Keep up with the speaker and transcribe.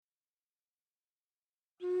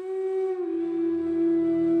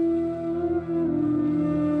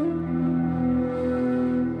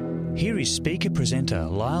Speaker-presenter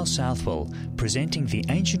Lyle Southwell presenting the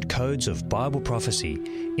ancient codes of Bible prophecy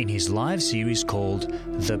in his live series called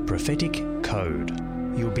The Prophetic Code.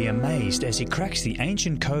 You'll be amazed as he cracks the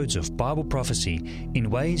ancient codes of Bible prophecy in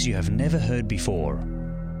ways you have never heard before.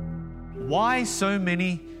 Why so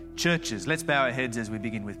many churches? Let's bow our heads as we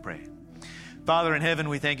begin with prayer. Father in heaven,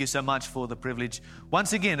 we thank you so much for the privilege,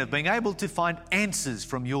 once again, of being able to find answers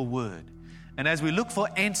from your word. And as we look for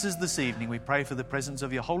answers this evening, we pray for the presence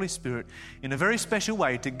of your Holy Spirit in a very special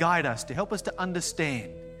way to guide us, to help us to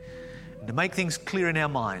understand, and to make things clear in our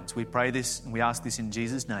minds. We pray this and we ask this in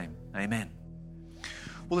Jesus' name. Amen.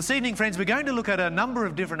 Well, this evening, friends, we're going to look at a number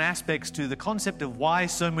of different aspects to the concept of why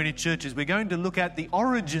so many churches. We're going to look at the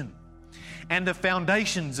origin and the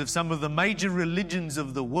foundations of some of the major religions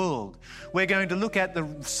of the world. We're going to look at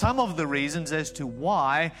some of the reasons as to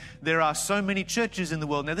why there are so many churches in the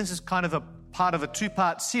world. Now, this is kind of a part of a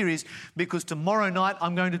two-part series because tomorrow night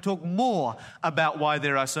I'm going to talk more about why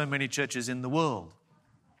there are so many churches in the world.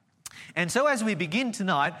 And so as we begin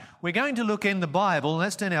tonight, we're going to look in the Bible.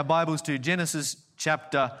 Let's turn our Bibles to Genesis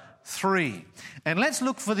chapter 3. And let's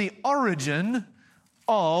look for the origin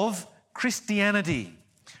of Christianity.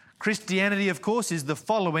 Christianity, of course, is the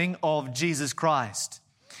following of Jesus Christ.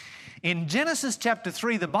 In Genesis chapter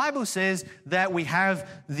 3, the Bible says that we have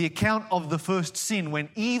the account of the first sin, when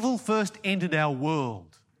evil first entered our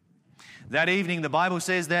world. That evening, the Bible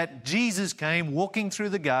says that Jesus came walking through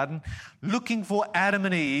the garden looking for Adam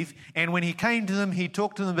and Eve, and when he came to them, he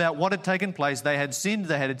talked to them about what had taken place. They had sinned,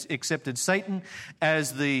 they had accepted Satan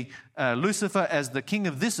as Lucifer as the king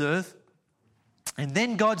of this earth. And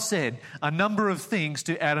then God said a number of things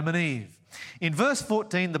to Adam and Eve. In verse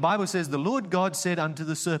 14, the Bible says, the Lord God said unto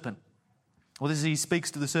the serpent, he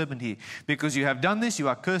speaks to the serpent here, because you have done this, you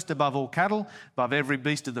are cursed above all cattle, above every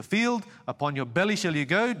beast of the field. Upon your belly shall you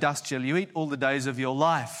go, dust shall you eat all the days of your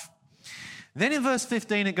life. Then in verse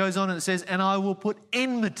 15 it goes on and it says, and I will put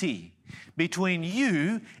enmity between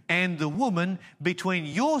you and the woman, between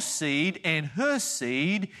your seed and her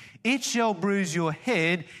seed. It shall bruise your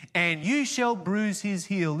head, and you shall bruise his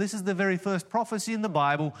heel. This is the very first prophecy in the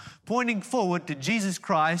Bible, pointing forward to Jesus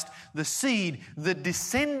Christ, the seed, the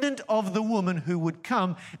descendant of the woman who would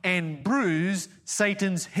come and bruise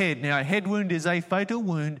Satan's head. Now, a head wound is a fatal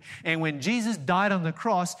wound, and when Jesus died on the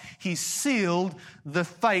cross, he sealed the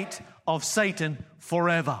fate of Satan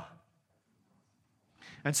forever.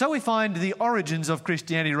 And so we find the origins of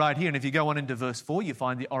Christianity right here. And if you go on into verse 4, you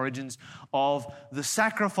find the origins of the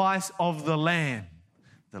sacrifice of the Lamb.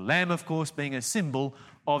 The Lamb, of course, being a symbol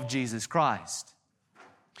of Jesus Christ.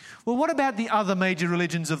 Well, what about the other major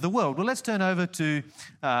religions of the world? Well, let's turn over to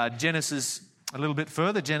Genesis a little bit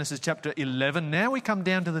further, Genesis chapter 11. Now we come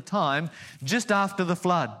down to the time just after the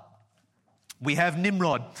flood. We have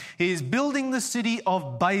Nimrod. He is building the city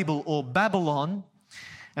of Babel or Babylon.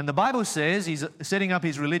 And the Bible says he's setting up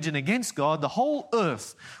his religion against God. The whole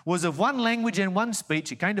earth was of one language and one speech.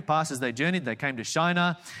 It came to pass as they journeyed, they came to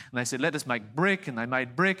Shinar, and they said, let us make brick, and they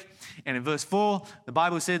made brick. And in verse 4, the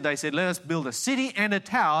Bible said, they said, let us build a city and a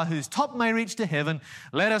tower whose top may reach to heaven.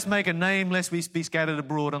 Let us make a name lest we be scattered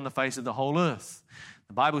abroad on the face of the whole earth.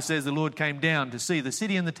 The Bible says the Lord came down to see the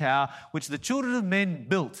city and the tower which the children of men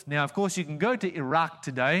built. Now, of course, you can go to Iraq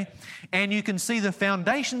today and you can see the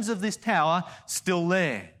foundations of this tower still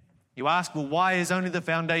there. You ask, well, why is only the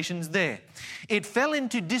foundations there? It fell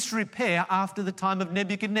into disrepair after the time of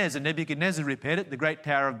Nebuchadnezzar. Nebuchadnezzar repaired it, the great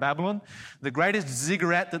Tower of Babylon, the greatest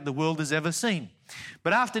ziggurat that the world has ever seen.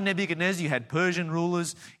 But after Nebuchadnezzar, you had Persian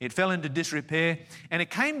rulers. It fell into disrepair. And it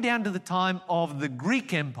came down to the time of the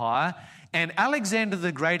Greek Empire. And Alexander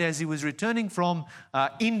the Great, as he was returning from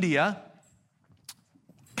India,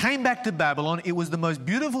 came back to Babylon. It was the most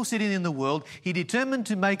beautiful city in the world. He determined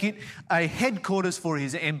to make it a headquarters for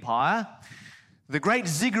his empire. The great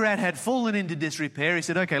ziggurat had fallen into disrepair. He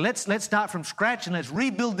said, okay, let's start from scratch and let's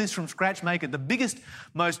rebuild this from scratch, make it the biggest,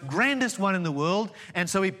 most grandest one in the world. And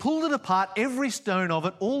so he pulled it apart, every stone of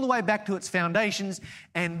it, all the way back to its foundations,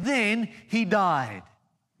 and then he died.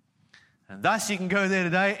 And thus you can go there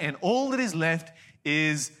today and all that is left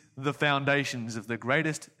is the foundations of the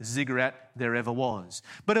greatest ziggurat there ever was.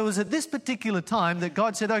 But it was at this particular time that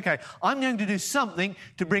God said, okay, I'm going to do something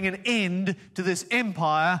to bring an end to this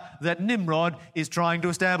empire that Nimrod is trying to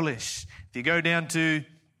establish. If you go down to,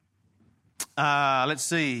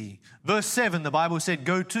 verse 7, the Bible said,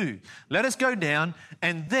 go to. Let us go down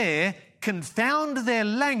and there confound their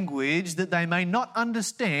language that they may not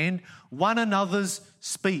understand one another's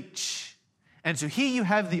speech. And so here you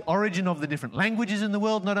have the origin of the different languages in the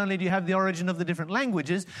world. Not only do you have the origin of the different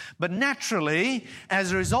languages, but naturally,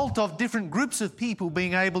 as a result of different groups of people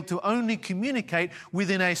being able to only communicate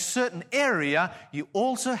within a certain area, you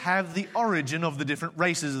also have the origin of the different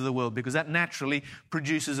races of the world, because that naturally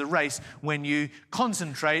produces a race when you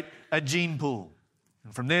concentrate a gene pool.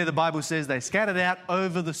 And from there, the Bible says they scattered out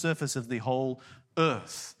over the surface of the whole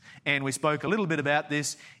earth. And we spoke a little bit about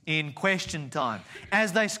this in question time.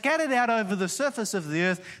 As they scattered out over the surface of the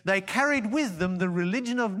earth, they carried with them the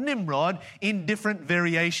religion of Nimrod in different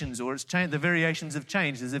variations, or the variations have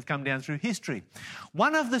changed as they've come down through history.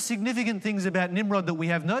 One of the significant things about Nimrod that we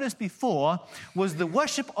have noticed before was the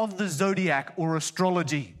worship of the zodiac, or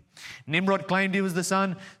astrology. Nimrod claimed he was the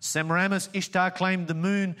sun. Semiramis, Ishtar claimed the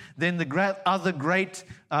moon. Then the other great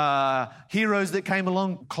heroes that came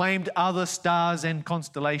along claimed other stars and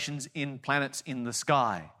constellations in planets in the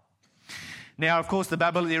sky. Now, of course, the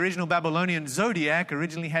original Babylonian zodiac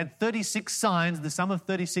originally had 36 signs, the sum of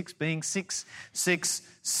 36 being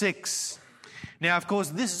 666. Now, of course,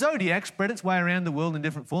 this zodiac spread its way around the world in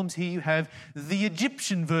different forms. Here you have the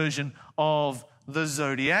Egyptian version of the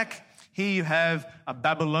zodiac. Here you have a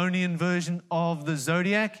Babylonian version of the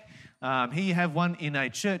zodiac. Here you have one in a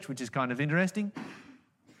church, which is kind of interesting.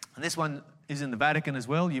 And this one is in the Vatican as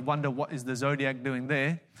well. You wonder what is the zodiac doing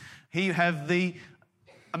there. Here you have the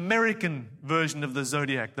American version of the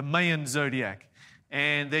zodiac, the Mayan zodiac.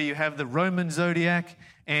 And there you have the Roman zodiac.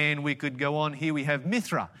 And we could go on. Here we have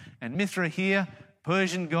Mithra. And Mithra here,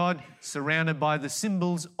 Persian god, surrounded by the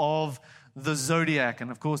symbols of the zodiac. And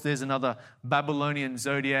of course, there's another Babylonian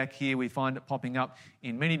zodiac here. We find it popping up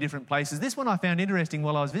in many different places. This one I found interesting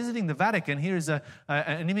while I was visiting the Vatican. Here is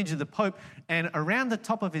an image of the Pope, and around the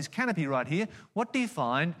top of his canopy right here, what do you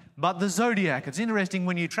find but the zodiac? It's interesting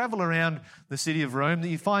when you travel around the city of Rome that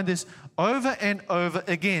you find this over and over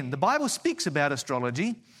again. The Bible speaks about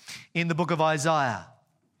astrology in the book of Isaiah.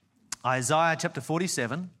 Isaiah chapter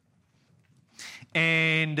 47.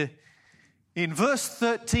 And in verse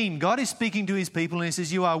 13, God is speaking to his people and he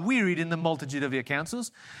says, "You are wearied in the multitude of your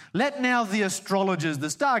counsels. Let now the astrologers, the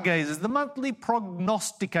stargazers, the monthly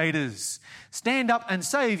prognosticators stand up and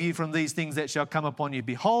save you from these things that shall come upon you.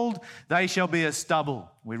 Behold, they shall be as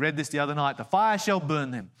stubble." We read this the other night. "The fire shall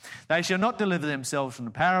burn them. They shall not deliver themselves from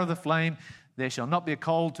the power of the flame. There shall not be a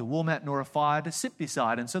coal to warm at, nor a fire to sit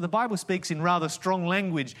beside." And so the Bible speaks in rather strong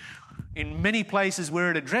language in many places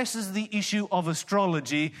where it addresses the issue of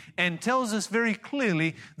astrology and tells us very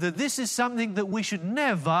clearly that this is something that we should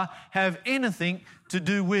never have anything to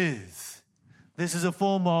do with. This is a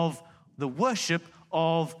form of the worship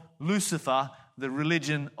of Lucifer, the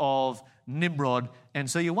religion of Nimrod. And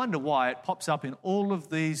so you wonder why it pops up in all of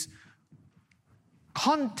these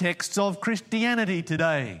contexts of Christianity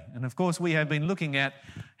today. And of course, we have been looking at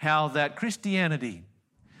how that Christianity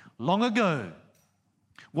long ago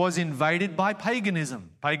was invaded by paganism,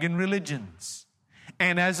 pagan religions.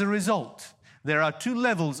 And as a result, there are two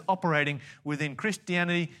levels operating within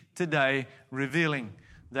Christianity today, revealing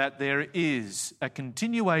that there is a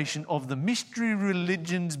continuation of the mystery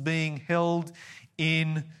religions being held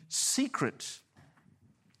in secret.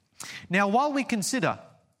 Now, while we consider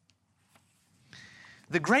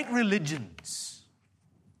the great religions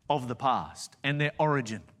of the past and their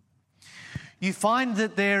origin, you find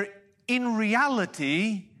that there in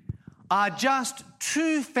reality are just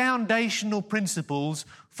two foundational principles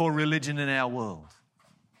for religion in our world.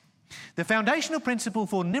 The foundational principle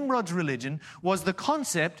for Nimrod's religion was the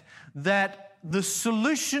concept that the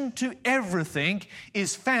solution to everything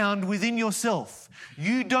is found within yourself.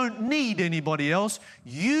 You don't need anybody else.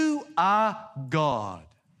 You are God.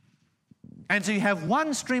 And so you have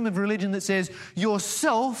one stream of religion that says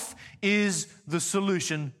yourself is the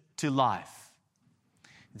solution to life.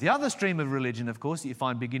 The other stream of religion, of course, that you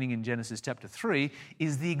find beginning in Genesis chapter 3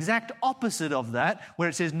 is the exact opposite of that, where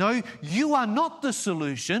it says, no, you are not the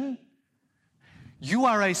solution. You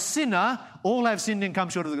are a sinner. All have sinned and come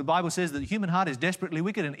short of the Bible says that the human heart is desperately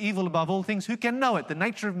wicked and evil above all things. Who can know it? The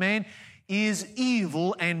nature of man is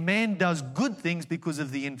evil, and man does good things because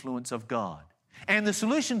of the influence of God. And the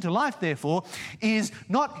solution to life, therefore, is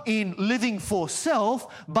not in living for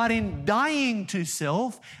self, but in dying to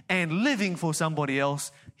self and living for somebody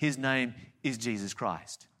else. His name is Jesus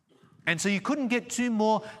Christ. And so you couldn't get two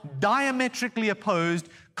more diametrically opposed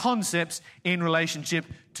concepts in relationship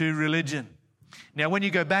to religion. Now, when you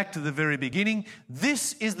go back to the very beginning,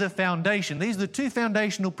 this is the foundation. These are the two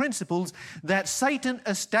foundational principles that Satan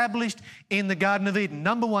established in the Garden of Eden.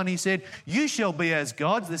 Number one, he said, you shall be as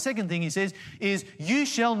gods. The second thing he says is, you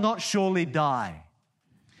shall not surely die.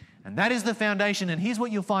 And that is the foundation. And here's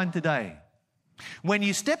what you'll find today. When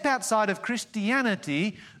you step outside of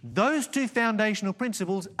Christianity, those two foundational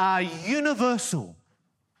principles are universal.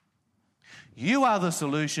 You are the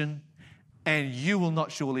solution, and you will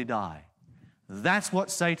not surely die. That's what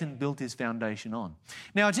Satan built his foundation on.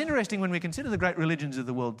 Now, it's interesting when we consider the great religions of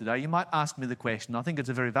the world today, you might ask me the question, I think it's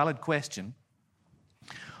a very valid question,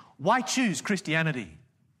 why choose Christianity?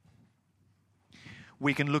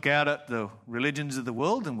 We can look out at the religions of the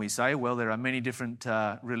world and we say, well, there are many different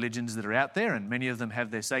religions that are out there, and many of them have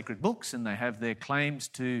their sacred books and they have their claims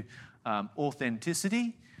to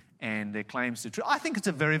authenticity and their claims to truth. I think it's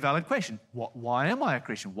a very valid question. Why am I a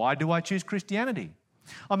Christian? Why do I choose Christianity?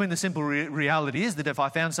 I mean, the simple reality is that if I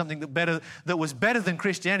found something that was better than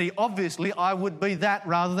Christianity, obviously I would be that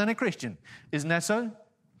rather than a Christian. Isn't that so?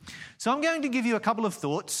 So I'm going to give you a couple of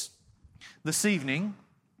thoughts this evening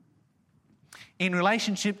in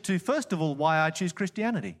relationship to, first of all, why I choose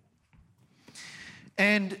Christianity.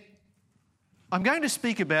 And I'm going to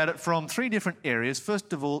speak about it from three different areas.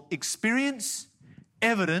 First of all, experience,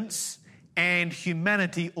 evidence, and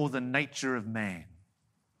humanity, or the nature of man.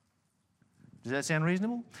 Does that sound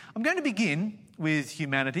reasonable? I'm going to begin with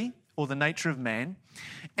humanity, or the nature of man,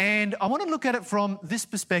 and I want to look at it from this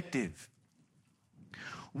perspective.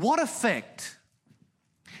 What effect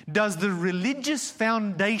does the religious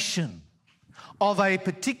foundation of a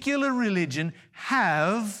particular religion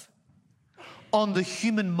have on the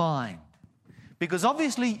human mind? Because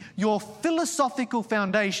obviously your philosophical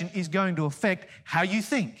foundation is going to affect how you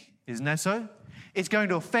think. Isn't that so? It's going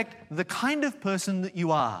to affect the kind of person that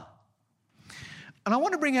you are. And I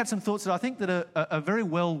want to bring out some thoughts that I think that are very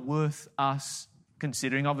well worth us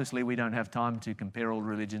considering. Obviously, we don't have time to compare all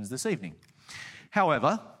religions this evening.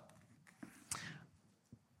 However,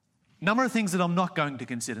 number of things that I'm not going to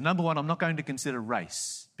consider. Number one, I'm not going to consider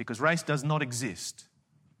race, because race does not exist.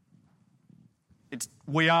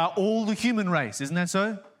 We are all the human race, isn't that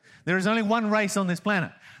so? There is only one race on this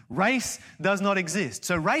planet. Race does not exist.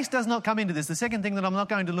 So race does not come into this. The second thing that I'm not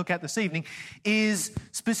going to look at this evening is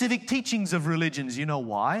specific teachings of religions. You know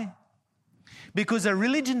why? Because a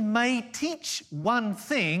religion may teach one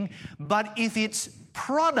thing, but if its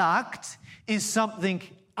product is something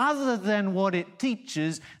other than what it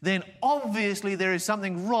teaches, then obviously there is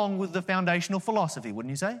something wrong with the foundational philosophy, wouldn't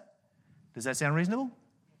you say? Does that sound reasonable?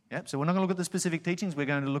 Yep. So we're not going to look at the specific teachings. We're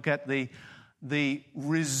going to look at the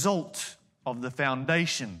result of the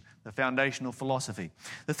foundation, the foundational philosophy.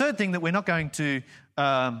 The third thing that we're not going to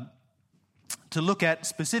look at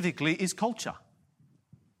specifically is culture.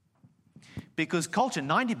 Because culture,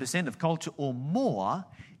 90% of culture or more,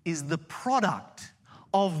 is the product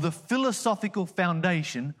of the philosophical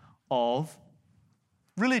foundation of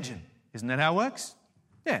religion. Isn't that how it works?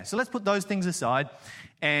 Yeah, so let's put those things aside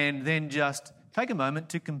and then just take a moment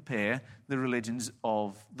to compare the religions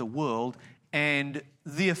of the world and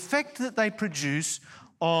the effect that they produce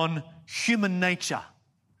on human nature.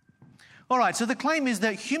 All right, so the claim is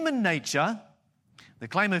that human nature, the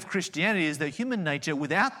claim of Christianity is that human nature,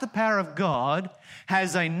 without the power of God,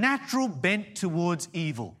 has a natural bent towards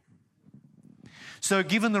evil. So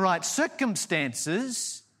given the right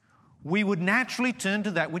circumstances, we would naturally turn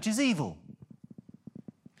to that which is evil.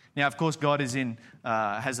 Now, of course, God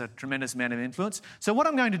has a tremendous amount of influence. So what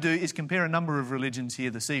I'm going to do is compare a number of religions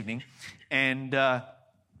here this evening and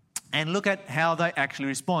look at how they actually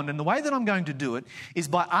respond. And the way that I'm going to do it is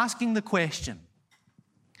by asking the question,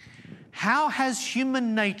 how has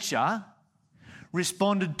human nature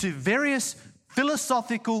responded to various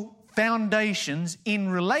philosophical foundations in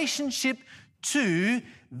relationship to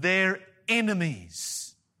their enemies?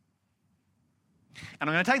 And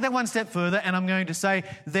I'm going to take that one step further and I'm going to say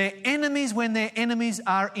their enemies when their enemies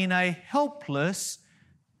are in a helpless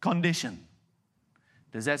condition.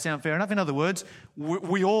 Does that sound fair enough? In other words,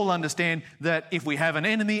 we all understand that if we have an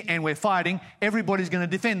enemy and we're fighting, everybody's going to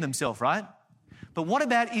defend themselves, right? But what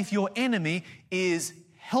about if your enemy is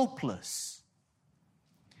helpless?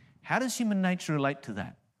 How does human nature relate to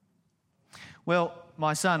that? Well,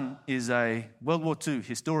 my son is a World War II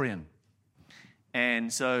historian.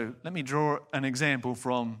 And so let me draw an example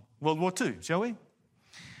from World War II, shall we?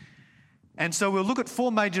 And so we'll look at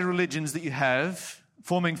four major religions that you have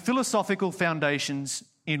forming philosophical foundations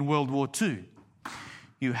in World War II.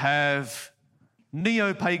 You have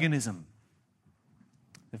neo-paganism,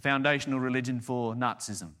 the foundational religion for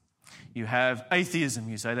Nazism. You have atheism.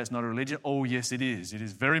 You say that's not a religion. Oh, yes, it is. It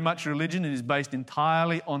is very much a religion. It is based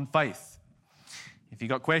entirely on faith. If you've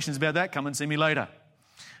got questions about that, come and see me later.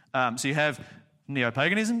 So you have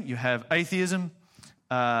neo-paganism, you have atheism,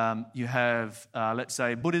 you have, let's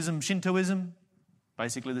say, Buddhism, Shintoism,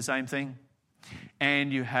 basically the same thing,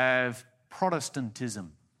 and you have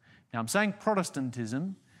Protestantism, Now, I'm saying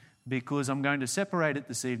Protestantism because I'm going to separate it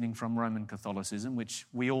this evening from Roman Catholicism, which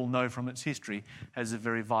we all know from its history has a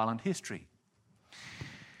very violent history.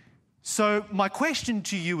 So my question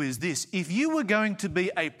to you is this: if you were going to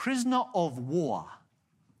be a prisoner of war,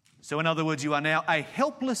 so in other words, you are now a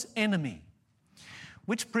helpless enemy,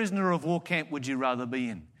 which prisoner of war camp would you rather be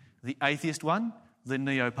in? The atheist one, the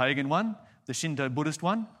neo-pagan one, the Shinto-Buddhist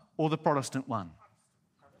one, or the Protestant one?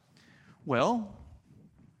 Well,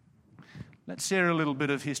 let's share a little bit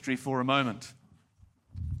of history for a moment.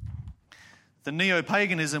 The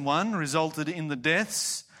neo-paganism one resulted in the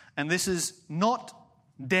deaths, and this is not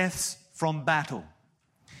deaths from battle.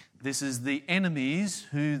 This is the enemies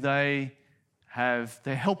who they're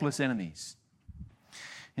helpless enemies.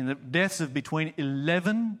 In the deaths of between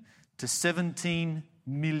 11 to 17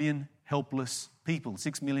 million helpless people.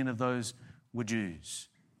 6 million of those were Jews.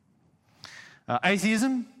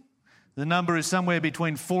 Atheism, the number is somewhere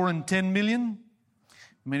between 4 and 10 million,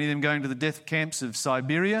 many of them going to the death camps of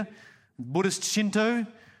Siberia. Buddhist Shinto,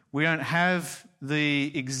 we don't have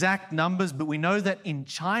the exact numbers, but we know that in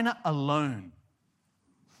China alone,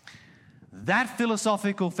 that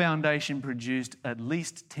philosophical foundation produced at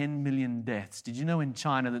least 10 million deaths. Did you know in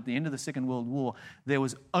China that at the end of the Second World War, there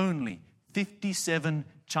was only 57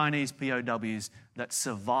 Chinese POWs that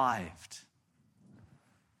survived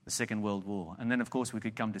the Second World War? And then, of course, we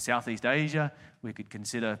could come to Southeast Asia. We could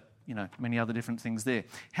consider, many other different things there.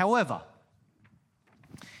 However,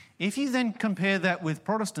 if you then compare that with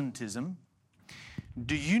Protestantism,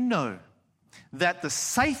 do you know that the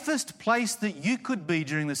safest place that you could be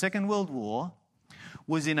during the Second World War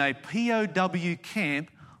was in a POW camp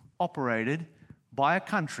operated by a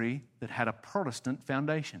country that had a Protestant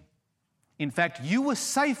foundation? In fact, you were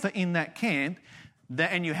safer in that camp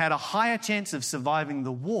and you had a higher chance of surviving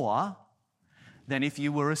the war than if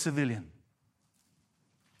you were a civilian.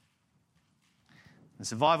 The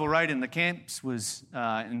survival rate in the camps was,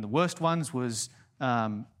 in the worst ones, was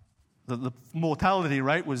the mortality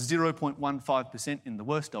rate was 0.15% in the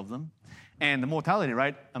worst of them. And the mortality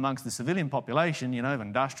rate amongst the civilian population, of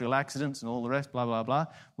industrial accidents and all the rest, blah, blah, blah,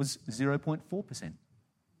 was 0.4%.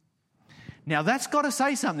 Now, that's got to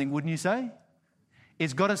say something, wouldn't you say?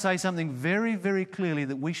 It's got to say something very, very clearly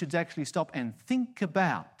that we should actually stop and think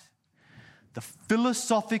about the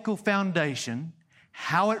philosophical foundation,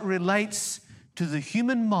 how it relates to the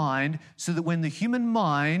human mind, so that when the human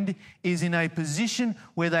mind is in a position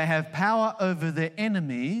where they have power over their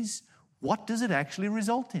enemies, what does it actually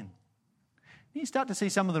result in? You start to see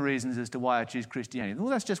some of the reasons as to why I choose Christianity. Well,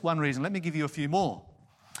 that's just one reason. Let me give you a few more.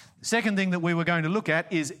 The second thing that we were going to look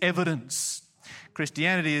at is evidence.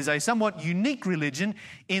 Christianity is a somewhat unique religion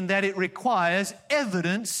in that it requires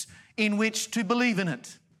evidence in which to believe in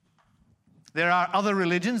it. There are other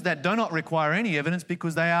religions that do not require any evidence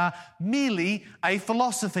because they are merely a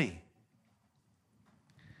philosophy.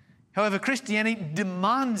 However, Christianity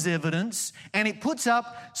demands evidence, and it puts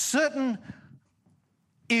up certain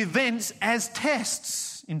events as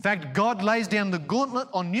tests. In fact, God lays down the gauntlet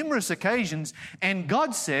on numerous occasions, and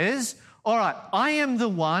God says, all right, I am the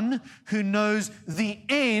one who knows the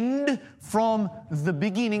end from the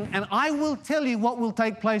beginning, and I will tell you what will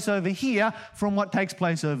take place over here from what takes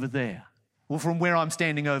place over there, or from where I'm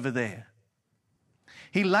standing over there.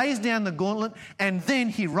 He lays down the gauntlet, and then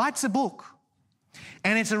he writes a book.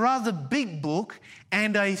 And it's a rather big book,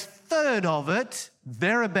 and a third of it,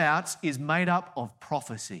 thereabouts, is made up of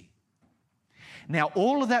prophecy. Now,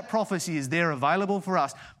 all of that prophecy is there available for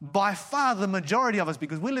us. By far the majority of us,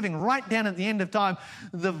 because we're living right down at the end of time,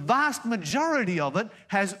 the vast majority of it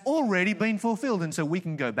has already been fulfilled. And so we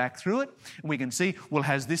can go back through it, and we can see, well,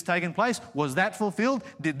 has this taken place? Was that fulfilled?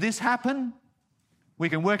 Did this happen? We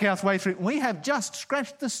can work our way through. We have just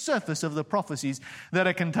scratched the surface of the prophecies that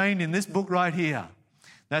are contained in this book right here.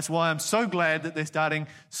 That's why I'm so glad that they're starting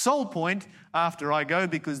Soul Point after I go,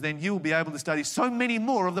 because then you'll be able to study so many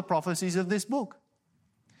more of the prophecies of this book.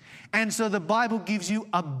 And so the Bible gives you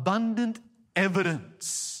abundant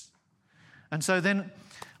evidence. And so then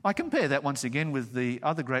I compare that once again with the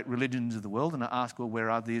other great religions of the world, and I ask, well, where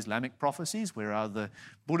are the Islamic prophecies? Where are the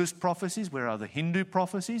Buddhist prophecies? Where are the Hindu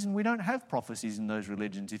prophecies? And we don't have prophecies in those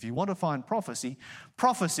religions. If you want to find prophecy,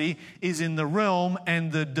 prophecy is in the realm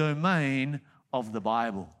and the domain of the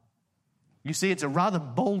Bible. You see, it's a rather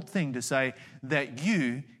bold thing to say that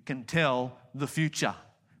you can tell the future,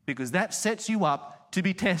 because that sets you up to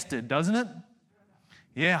be tested, doesn't it?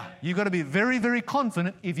 Yeah, you've got to be very, very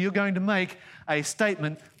confident if you're going to make a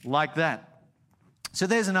statement like that. So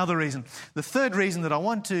there's another reason. The third reason that I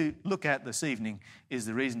want to look at this evening is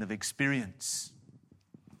the reason of experience.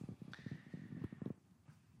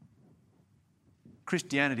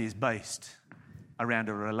 Christianity is based around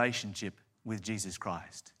a relationship with Jesus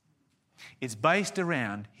Christ. It's based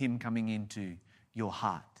around Him coming into your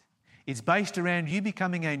heart. It's based around you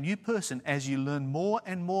becoming a new person as you learn more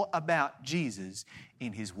and more about Jesus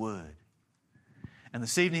in His Word. And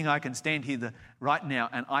this evening I can stand here right now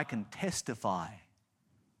and I can testify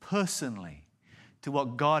personally to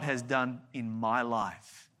what God has done in my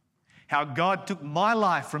life. How God took my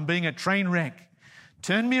life from being a train wreck,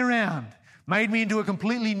 turned me around, made me into a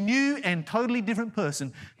completely new and totally different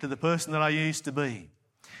person to the person that I used to be.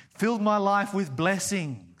 Filled my life with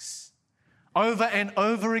blessings over and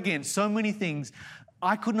over again. So many things.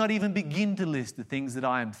 I could not even begin to list the things that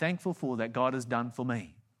I am thankful for that God has done for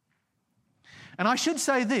me. And I should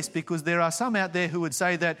say this because there are some out there who would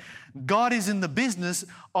say that God is in the business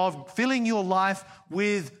of filling your life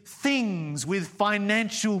with things, with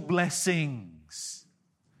financial blessings.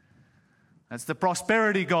 That's the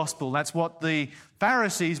prosperity gospel. That's what the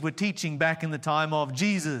Pharisees were teaching back in the time of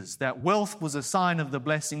Jesus, that wealth was a sign of the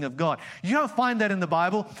blessing of God. You don't find that in the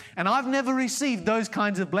Bible, and I've never received those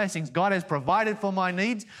kinds of blessings. God has provided for my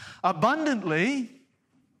needs abundantly,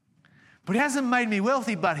 but He hasn't made me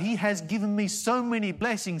wealthy, but He has given me so many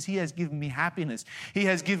blessings. He has given me happiness. He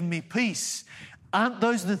has given me peace. Aren't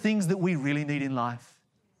those the things that we really need in life?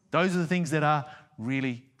 Those are the things that are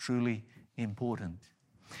really, truly important.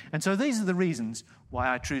 And so these are the reasons why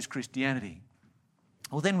I choose Christianity.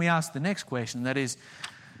 Well, then we ask the next question, that is,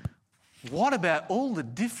 what about all the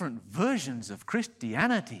different versions of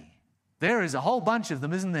Christianity? There is a whole bunch of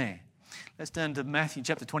them, isn't there? Let's turn to Matthew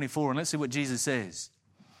chapter 24 and let's see what Jesus says.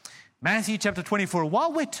 Matthew chapter 24.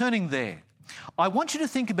 While we're turning there, I want you to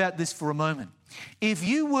think about this for a moment. If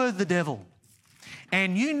you were the devil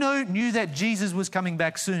and you knew that Jesus was coming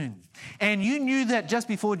back soon, and you knew that just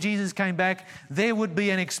before Jesus came back, there would be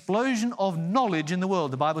an explosion of knowledge in the world.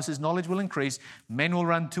 The Bible says knowledge will increase, men will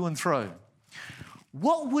run to and fro.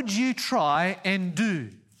 What would you try and do?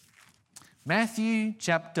 Matthew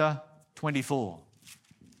chapter 24.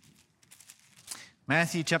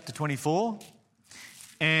 Matthew chapter 24.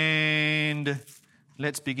 And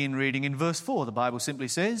let's begin reading in verse 4. The Bible simply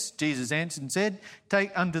says, Jesus answered and said,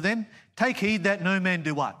 take heed that no man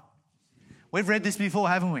do what? We've read this before,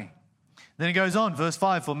 haven't we? Then it goes on, verse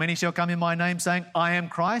 5, for many shall come in my name, saying, I am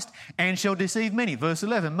Christ, and shall deceive many. Verse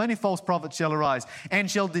 11, many false prophets shall arise, and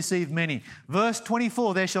shall deceive many. Verse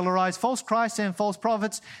 24, there shall arise false Christs and false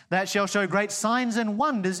prophets, that shall show great signs and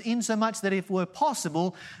wonders, insomuch that if were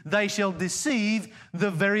possible, they shall deceive the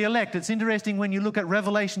very elect. It's interesting when you look at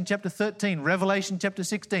Revelation chapter 13, Revelation chapter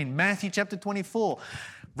 16, Matthew chapter 24,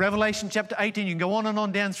 Revelation chapter 18, you can go on and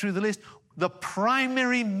on down through the list. The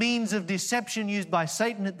primary means of deception used by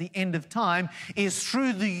Satan at the end of time is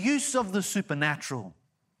through the use of the supernatural.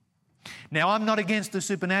 Now, I'm not against the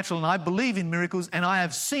supernatural, and I believe in miracles, and I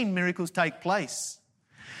have seen miracles take place.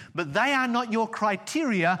 But they are not your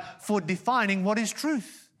criteria for defining what is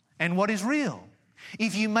truth and what is real.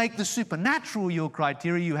 If you make the supernatural your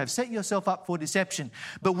criteria, you have set yourself up for deception.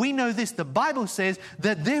 But we know this, the Bible says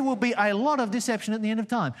that there will be a lot of deception at the end of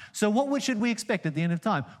time. So what should we expect at the end of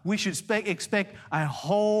time? We should expect a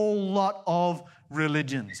whole lot of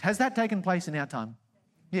religions. Has that taken place in our time?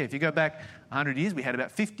 Yeah, if you go back 100 years, we had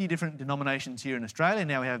about 50 different denominations here in Australia.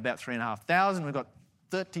 Now we have about 3,500. We've got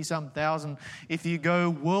 30-some thousand if you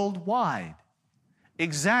go worldwide.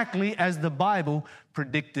 Exactly as the Bible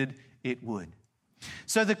predicted it would.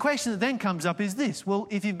 So the question that then comes up is this. Well,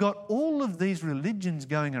 if you've got all of these religions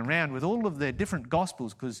going around with all of their different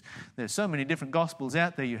gospels, because there's so many different gospels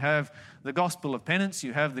out there. You have the gospel of penance,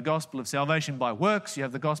 you have the gospel of salvation by works, you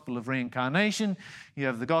have the gospel of reincarnation, you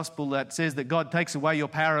have the gospel that says that God takes away your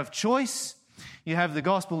power of choice, you have the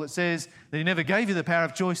gospel that says that He never gave you the power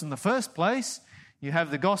of choice in the first place, you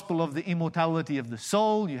have the gospel of the immortality of the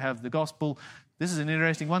soul, you have the gospel. This is an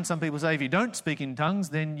interesting one. Some people say if you don't speak in tongues,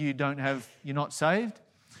 then you're not saved.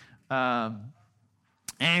 And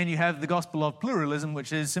you have the gospel of pluralism, which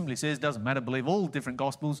simply says, doesn't matter, believe all different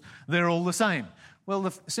gospels, they're all the same. Well,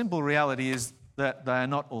 the simple reality is that they are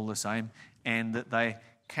not all the same and that they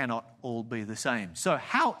cannot all be the same. So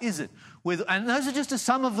how is it and those are just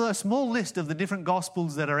some of the small list of the different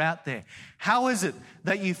gospels that are out there. How is it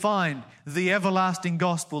that you find the everlasting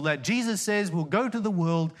gospel that Jesus says will go to the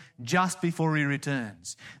world just before He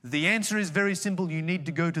returns? The answer is very simple. You need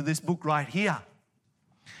to go to this book right here.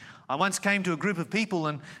 I once came to a group of people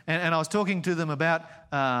and I was talking to them about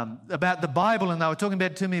the Bible, and they were talking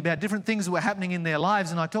to me about different things that were happening in their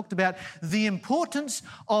lives, and I talked about the importance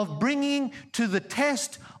of bringing to the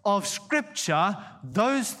test of Scripture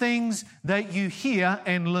those things that you hear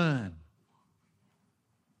and learn.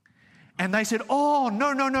 And they said, oh,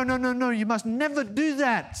 no, you must never do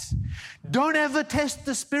that. Don't ever test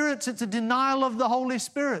the spirits. It's a denial of the Holy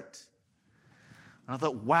Spirit. And I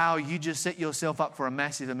thought, wow, you just set yourself up for a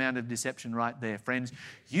massive amount of deception right there, friends.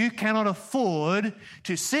 You cannot afford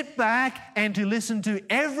to sit back and to listen to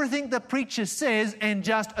everything the preacher says and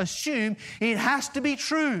just assume it has to be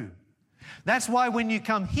true. That's why when you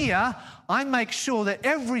come here, I make sure that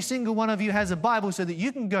every single one of you has a Bible so that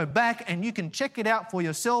you can go back and you can check it out for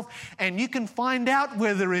yourself and you can find out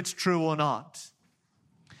whether it's true or not.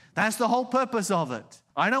 That's the whole purpose of it.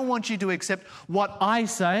 I don't want you to accept what I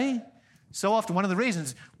say. So often, one of the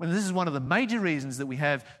reasons, this is one of the major reasons that we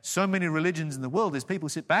have so many religions in the world, is people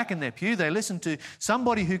sit back in their pew, they listen to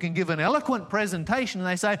somebody who can give an eloquent presentation and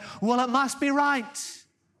they say, well, it must be right.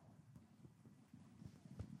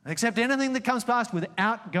 Accept anything that comes past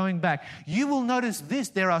without going back. You will notice this.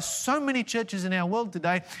 There are so many churches in our world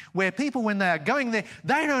today where people, when they are going there,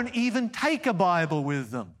 they don't even take a Bible with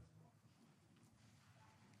them.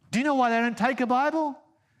 Do you know why they don't take a Bible?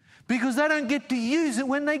 Because they don't get to use it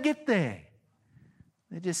when they get there.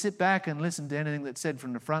 They just sit back and listen to anything that's said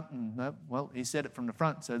from the front and, well, he said it from the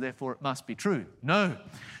front, so therefore it must be true. No.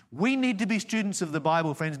 We need to be students of the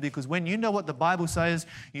Bible, friends, because when you know what the Bible says,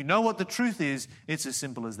 you know what the truth is, it's as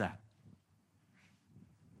simple as that.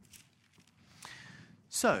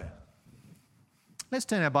 So, let's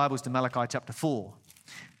turn our Bibles to Malachi chapter 4.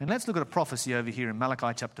 And let's look at a prophecy over here in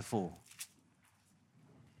Malachi chapter 4.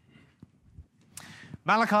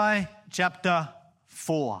 Malachi chapter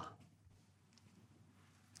 4.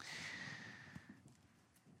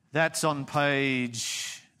 That's on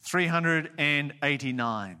page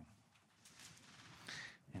 389.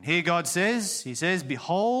 And here God says, He says,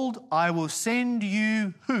 behold, I will send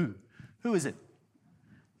you who? Who is it?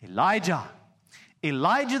 Elijah.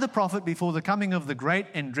 Elijah the prophet before the coming of the great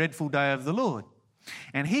and dreadful day of the Lord.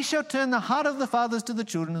 And he shall turn the heart of the fathers to the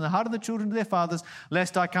children and the heart of the children to their fathers,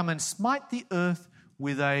 lest I come and smite the earth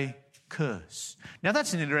with a curse. Now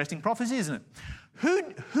that's an interesting prophecy, isn't it?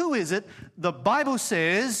 Who is it the Bible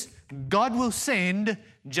says God will send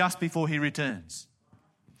just before He returns?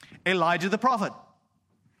 Elijah the prophet.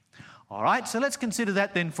 All right, so let's consider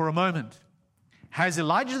that then for a moment. Has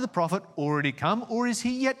Elijah the prophet already come, or is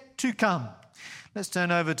he yet to come? Let's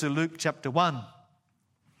turn over to Luke chapter 1.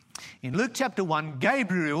 In Luke chapter 1,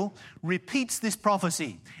 Gabriel repeats this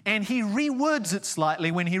prophecy, and he rewords it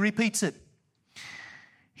slightly when he repeats it.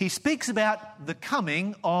 He speaks about the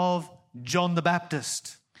coming of John the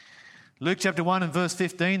Baptist. Luke chapter 1 and verse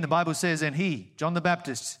 15, the Bible says, and he, John the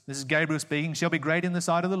Baptist, this is Gabriel speaking, shall be great in the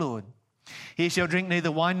sight of the Lord. He shall drink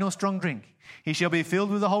neither wine nor strong drink. He shall be filled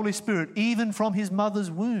with the Holy Spirit, even from his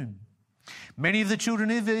mother's womb. Many of the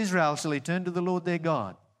children of Israel shall he turn to the Lord their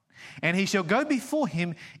God. And he shall go before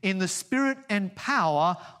him in the spirit and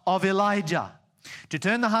power of Elijah, to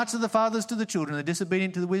turn the hearts of the fathers to the children, the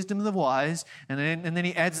disobedient to the wisdom of the wise. And then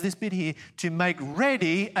he adds this bit here, to make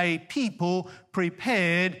ready a people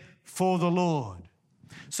prepared for the Lord.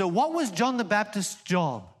 So what was John the Baptist's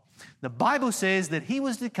job? The Bible says that he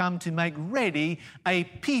was to come to make ready a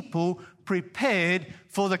people prepared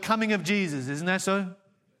for the coming of Jesus. Isn't that so?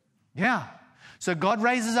 Yeah. So God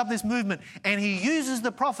raises up this movement and he uses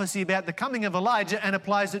the prophecy about the coming of Elijah and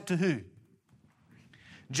applies it to who?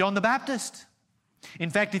 John the Baptist.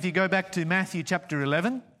 In fact, if you go back to Matthew chapter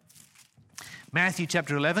 11,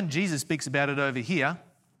 Jesus speaks about it over here.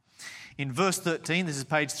 In verse 13, this is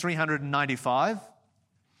page 395,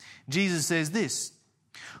 Jesus says this,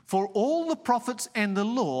 for all the prophets and the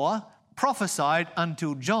law prophesied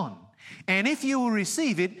until John. And if you will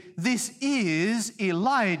receive it, this is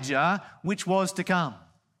Elijah which was to come.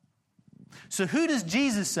 So who does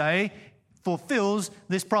Jesus say fulfills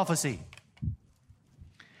this prophecy?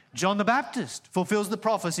 John the Baptist fulfills the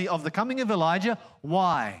prophecy of the coming of Elijah.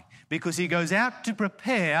 Why? Because he goes out to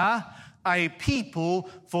prepare a people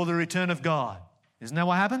for the return of God. Isn't that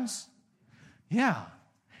what happens? Yeah.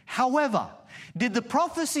 However, did the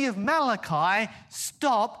prophecy of Malachi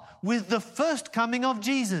stop with the first coming of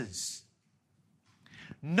Jesus?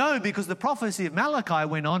 No, because the prophecy of Malachi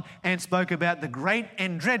went on and spoke about the great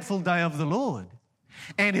and dreadful day of the Lord.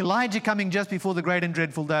 And Elijah coming just before the great and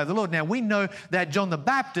dreadful day of the Lord. Now, we know that John the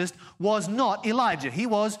Baptist was not Elijah. He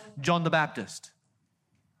was John the Baptist.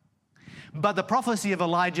 But the prophecy of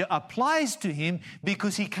Elijah applies to him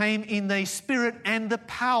because he came in the spirit and the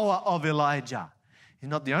power of Elijah. He's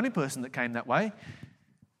not the only person that came that way.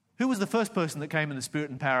 Who was the first person that came in the spirit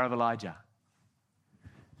and power of Elijah?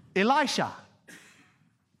 Elisha.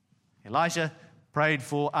 Elisha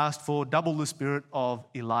asked for double the spirit of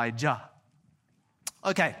Elijah.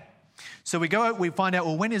 Okay, So we find out,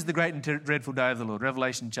 well, when is the great and dreadful day of the Lord?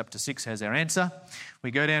 Revelation chapter 6 has our answer.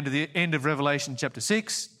 We go down to the end of Revelation chapter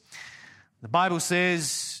 6. The Bible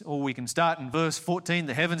says, or we can start in verse 14,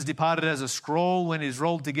 the heavens departed as a scroll when it is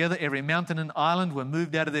rolled together. Every mountain and island were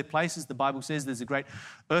moved out of their places. The Bible says there's a great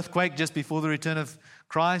earthquake just before the return of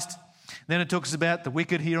Christ. Then it talks about the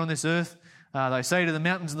wicked here on this earth. They say to the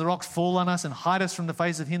mountains and the rocks, fall on us and hide us from the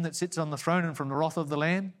face of him that sits on the throne and from the wrath of the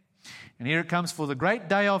Lamb. And here it comes, for the great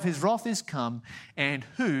day of his wrath is come, and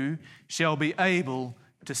who shall be able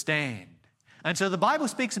to stand? And so the Bible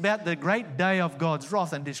speaks about the great day of God's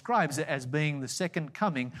wrath and describes it as being the second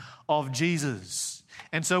coming of Jesus.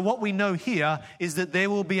 And so what we know here is that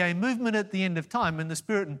there will be a movement at the end of time in the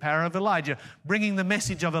spirit and power of Elijah, bringing the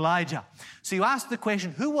message of Elijah. So you ask the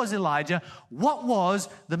question, who was Elijah? What was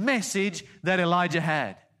the message that Elijah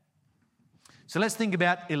had? So let's think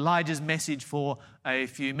about Elijah's message for a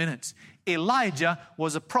few minutes. Elijah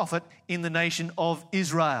was a prophet in the nation of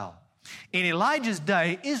Israel. In Elijah's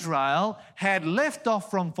day, Israel had left off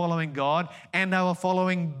from following God and they were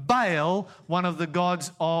following Baal, one of the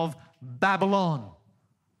gods of Babylon.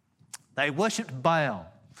 They worshipped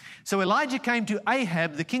Baal. So Elijah came to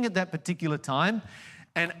Ahab, the king at that particular time,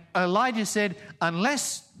 and Elijah said,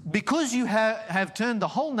 because you have turned the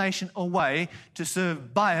whole nation away to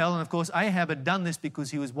serve Baal, and of course Ahab had done this because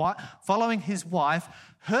he was following his wife.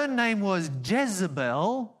 Her name was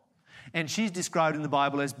Jezebel, and she's described in the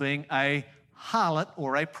Bible as being a harlot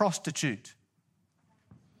or a prostitute.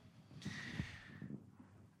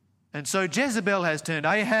 And so Jezebel has turned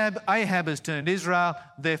Ahab, Ahab has turned Israel,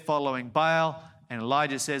 they're following Baal, and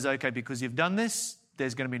Elijah says, okay, because you've done this,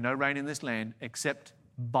 there's going to be no rain in this land except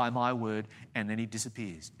by my word, and then he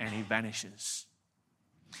disappears and he vanishes.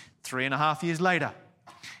 3.5 years later,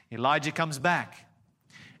 Elijah comes back,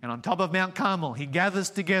 and on top of Mount Carmel, he gathers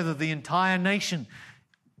together the entire nation.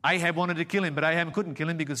 Ahab wanted to kill him, but Ahab couldn't kill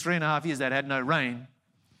him because 3.5 years they'd had no rain.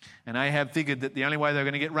 And Ahab figured that the only way they were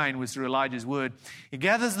going to get rain was through Elijah's word. He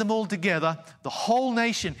gathers them all together. The whole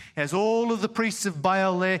nation has all of the priests of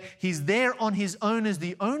Baal there. He's there on his own as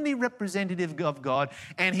the only representative of God.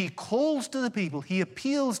 And he calls to the people. He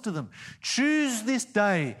appeals to them. Choose this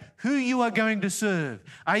day who you are going to serve.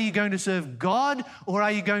 Are you going to serve God or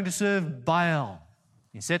are you going to serve Baal?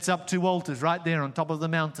 He sets up 2 altars right there on top of the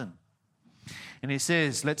mountain. And he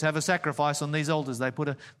says, let's have a sacrifice on these altars. They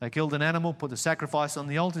killed an animal, put the sacrifice on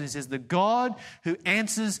the altar. He says, the God who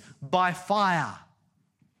answers by fire,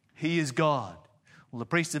 he is God. Well, the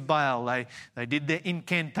priests of Baal, they did their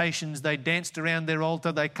incantations. They danced around their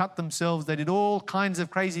altar. They cut themselves. They did all kinds of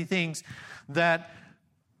crazy things that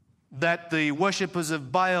the worshippers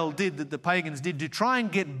of Baal did, that the pagans did, to try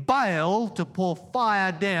and get Baal to pour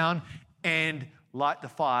fire down and light the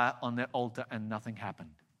fire on their altar, and nothing happened.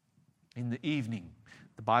 In the evening,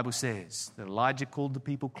 the Bible says that Elijah called the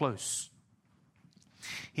people close.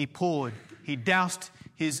 He doused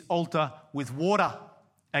his altar with water.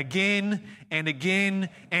 Again and again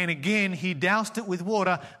and again, he doused it with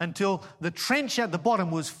water until the trench at the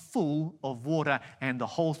bottom was full of water and the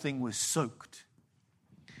whole thing was soaked.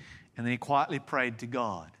 And then he quietly prayed to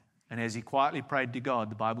God. And as he quietly prayed to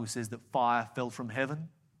God, the Bible says that fire fell from heaven.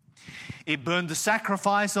 It burned the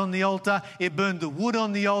sacrifice on the altar. It burned the wood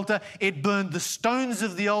on the altar. It burned the stones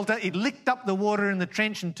of the altar. It licked up the water in the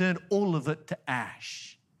trench and turned all of it to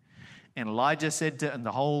ash. And Elijah said and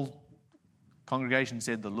the whole congregation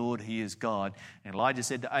said, the Lord, he is God. And Elijah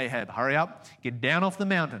said to Ahab, hurry up, get down off the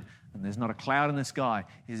mountain. And there's not a cloud in the sky.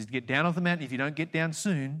 He says, get down off the mountain. If you don't get down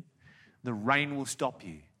soon, the rain will stop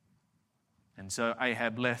you. And so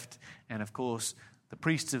Ahab left. And of course, the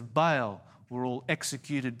priests of Baal were all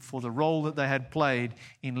executed for the role that they had played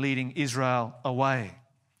in leading Israel away.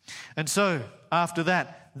 And so, after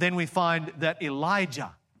that, then we find that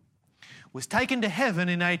Elijah was taken to heaven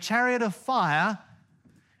in a chariot of fire,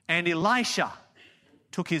 and Elisha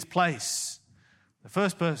took his place, the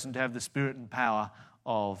first person to have the spirit and power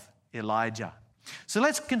of Elijah. So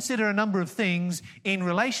let's consider a number of things in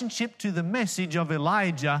relationship to the message of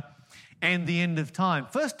Elijah and the end of time.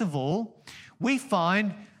 First of all, we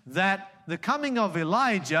find that the coming of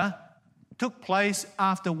Elijah took place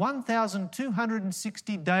after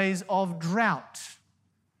 1,260 days of drought.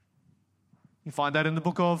 You find that in the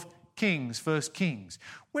book of Kings, 1 Kings.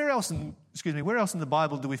 Where else in the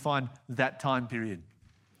Bible do we find that time period?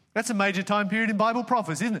 That's a major time period in Bible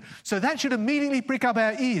prophecy, isn't it? So that should immediately prick up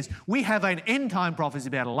our ears. We have an end time prophecy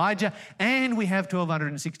about Elijah, and we have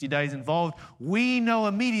 1,260 days involved. We know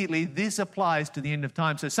immediately this applies to the end of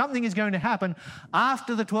time. So something is going to happen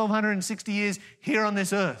after the 1,260 years here on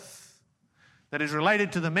this earth that is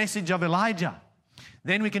related to the message of Elijah.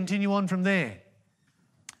 Then we continue on from there.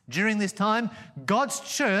 During this time, God's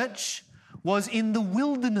church was in the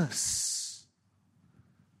wilderness.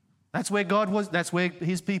 That's where God was. That's where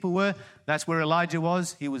his people were. That's where Elijah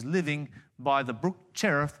was. He was living by the brook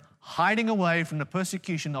Cherith, hiding away from the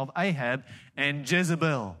persecution of Ahab and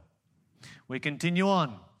Jezebel. We continue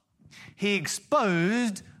on. He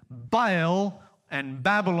exposed Baal and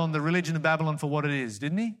Babylon, the religion of Babylon, for what it is,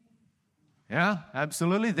 didn't he? Yeah,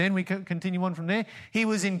 absolutely. Then we continue on from there. He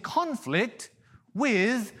was in conflict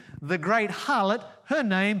with the great harlot. Her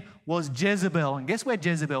name was Jezebel. And guess where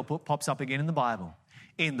Jezebel pops up again in the Bible?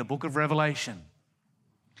 In the book of Revelation.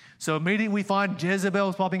 So immediately we find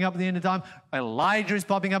Jezebel's popping up at the end of time. Elijah is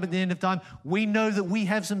popping up at the end of time. We know that we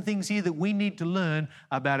have some things here that we need to learn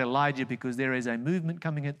about Elijah, because there is a movement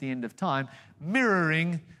coming at the end of time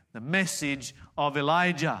mirroring the message of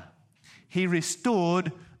Elijah. He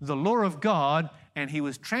restored the law of God, and he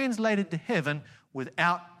was translated to heaven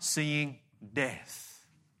without seeing death.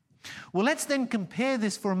 Well, let's then compare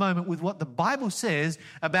this for a moment with what the Bible says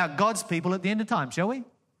about God's people at the end of time, shall we?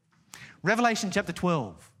 Revelation chapter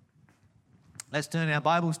 12. Let's turn our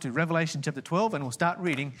Bibles to Revelation chapter 12, and we'll start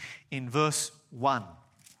reading in verse 1.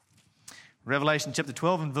 Revelation chapter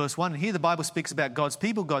 12 and verse 1. And here the Bible speaks about God's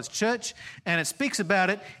people, God's church, and it speaks about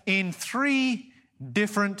it in three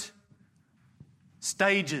different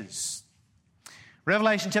stages.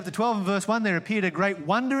 Revelation chapter 12 and verse 1, there appeared a great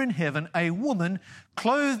wonder in heaven, a woman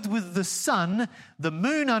clothed with the sun, the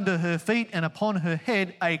moon under her feet, and upon her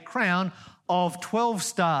head a crown of 12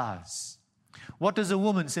 stars. What does a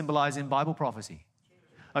woman symbolize in Bible prophecy?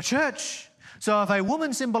 A church. So if a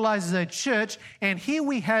woman symbolizes a church, and here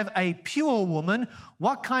we have a pure woman,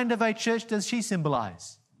 what kind of a church does she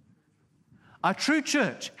symbolize? A true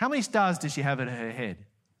church. How many stars does she have at her head?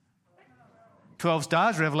 12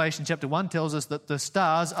 stars. Revelation chapter 1 tells us that the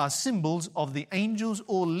stars are symbols of the angels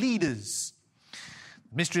or leaders.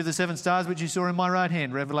 The mystery of the 7 stars, which you saw in my right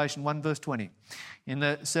hand, Revelation 1 verse 20. In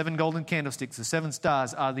the 7 golden candlesticks, the 7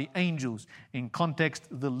 stars are the angels, in context,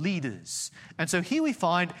 the leaders. And so here we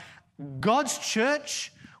find God's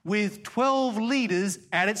church with 12 leaders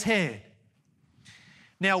at its head.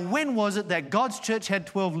 Now, when was it that God's church had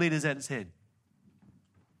 12 leaders at its head?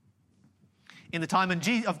 In the time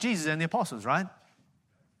of Jesus and the apostles, right?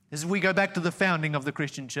 This is, we go back to the founding of the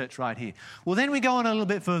Christian church right here. Well, then we go on a little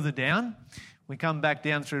bit further down. We come back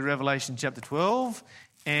down through Revelation chapter 12,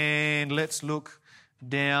 and let's look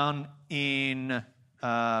down in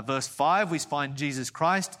verse 5. We find Jesus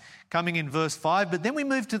Christ coming in verse 5. But then we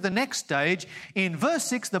move to the next stage. In verse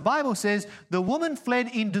 6, the Bible says, the woman fled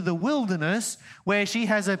into the wilderness, where she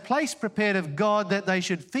has a place prepared of God, that they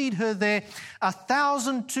should feed her there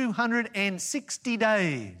 1,260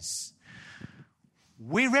 days.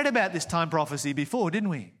 We read about this time prophecy before, didn't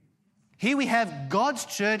we? Here we have God's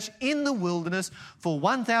church in the wilderness for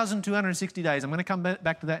 1,260 days. I'm going to come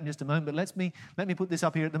back to that in just a moment, but let me put this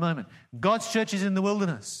up here at the moment. God's church is in the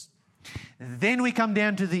wilderness. Then we come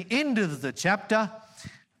down to the end of the chapter,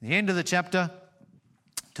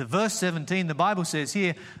 to verse 17. The Bible says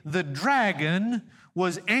here, the dragon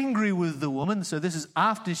was angry with the woman. So this is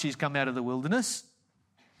after she's come out of the wilderness.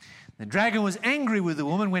 The dragon was angry with the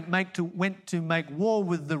woman, went to make war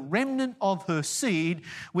with the remnant of her seed,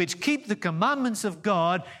 which keep the commandments of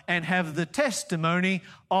God and have the testimony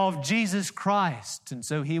of Jesus Christ. And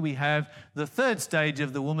so here we have the third stage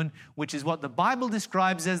of the woman, which is what the Bible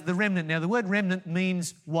describes as the remnant. Now, the word remnant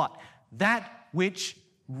means what? That which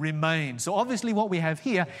remains. So obviously what we have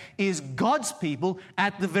here is God's people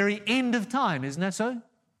at the very end of time. Isn't that so?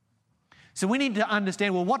 So we need to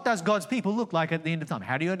understand, well, what does God's people look like at the end of time?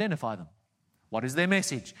 How do you identify them? What is their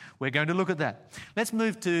message? We're going to look at that. Let's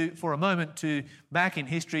move for a moment back in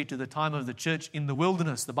history to the time of the church in the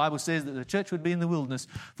wilderness. The Bible says that the church would be in the wilderness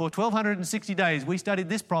for 1,260 days. We studied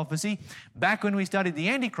this prophecy back when we studied the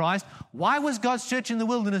Antichrist. Why was God's church in the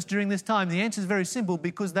wilderness during this time? The answer is very simple: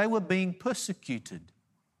 because they were being persecuted.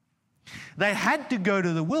 They had to go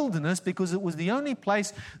to the wilderness because it was the only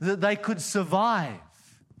place that they could survive.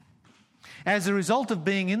 As a result of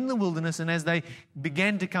being in the wilderness, and as they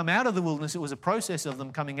began to come out of the wilderness, it was a process of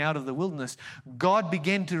them coming out of the wilderness, God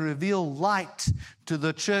began to reveal light to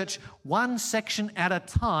the church one section at a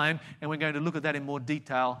time, and we're going to look at that in more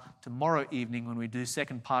detail tomorrow evening when we do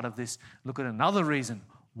second part of this, look at another reason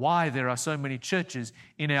why there are so many churches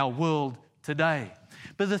in our world today.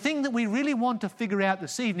 But the thing that we really want to figure out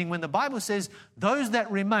this evening, when the Bible says those that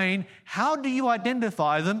remain, how do you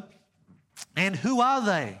identify them and who are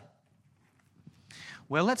they?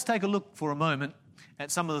 Well, let's take a look for a moment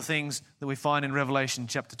at some of the things that we find in Revelation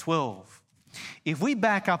chapter 12. If we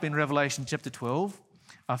back up in Revelation chapter 12,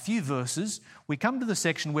 a few verses, we come to the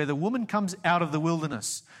section where the woman comes out of the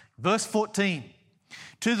wilderness. Verse 14,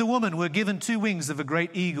 to the woman were given 2 wings of a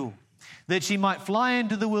great eagle, that she might fly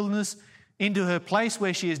into the wilderness, into her place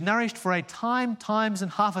where she is nourished for a time, times, and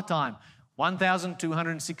half a time.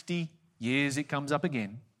 1,260 years it comes up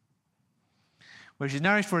again. Where she's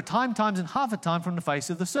nourished for a time, times, and half a time from the face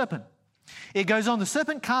of the serpent. It goes on, the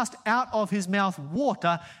serpent cast out of his mouth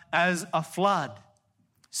water as a flood,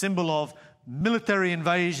 symbol of military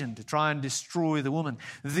invasion to try and destroy the woman.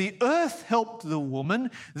 The earth helped the woman.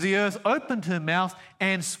 The earth opened her mouth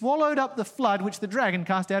and swallowed up the flood which the dragon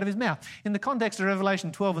cast out of his mouth. In the context of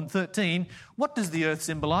Revelation 12 and 13, what does the earth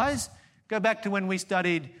symbolize? Go back to when we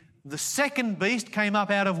studied the second beast came up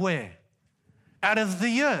out of where? Out of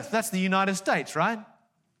the earth. That's the United States, right?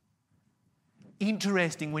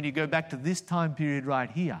 Interesting when you go back to this time period right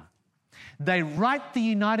here. They write the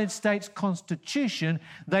United States Constitution.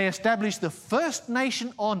 They establish the first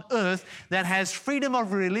nation on earth that has freedom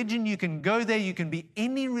of religion. You can go there. You can be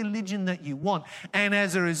any religion that you want. And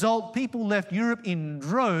as a result, people left Europe in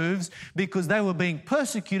droves because they were being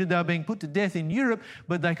persecuted. They were being put to death in Europe,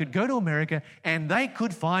 but they could go to America and they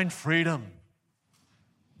could find freedom.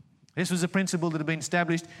 This was a principle that had been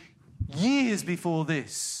established years before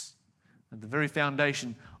this, at the very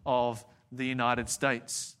foundation of the United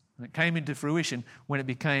States. And it came into fruition when it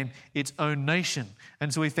became its own nation.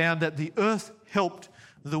 And so we found that the earth helped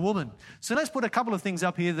the woman. So let's put a couple of things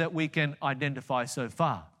up here that we can identify so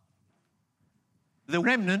far. The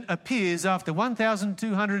remnant appears after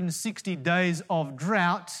 1,260 days of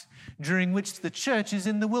drought, during which the church is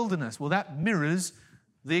in the wilderness. Well, that mirrors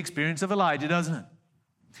the experience of Elijah, doesn't it?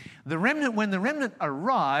 The remnant, when the remnant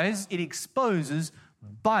arrives, it exposes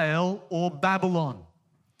Baal or Babylon.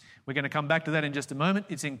 We're going to come back to that in just a moment.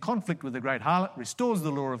 It's in conflict with the great harlot, restores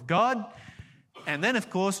the law of God. And then, of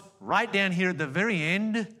course, right down here at the very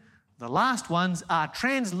end, the last ones are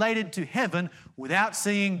translated to heaven without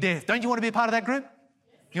seeing death. Don't you want to be a part of that group?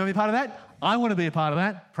 You want to be a part of that? I want to be a part of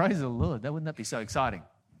that. Praise the Lord. Wouldn't that be so exciting?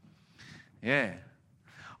 Yeah.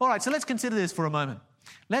 All right, so let's consider this for a moment.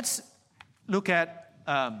 Let's look at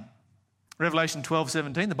Revelation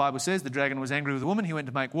 12:17, the Bible says, the dragon was angry with the woman. He went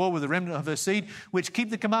to make war with the remnant of her seed, which keep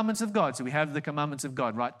the commandments of God. So we have the commandments of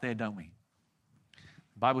God right there, don't we?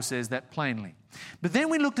 The Bible says that plainly. But then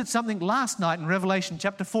we looked at something last night in Revelation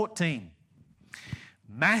chapter 14.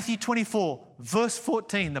 Matthew 24, verse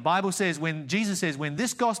 14, the Bible says, when Jesus says, when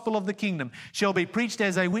this gospel of the kingdom shall be preached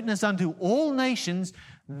as a witness unto all nations,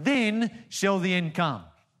 then shall the end come.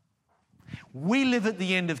 We live at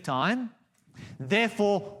the end of time.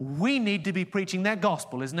 Therefore, we need to be preaching that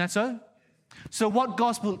gospel, isn't that so? So what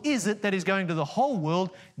gospel is it that is going to the whole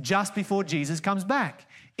world just before Jesus comes back?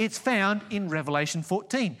 It's found in Revelation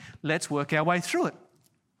 14. Let's work our way through it.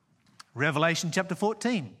 Revelation chapter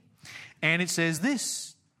 14. And it says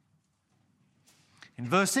this. In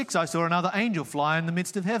verse 6, I saw another angel fly in the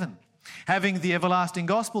midst of heaven, having the everlasting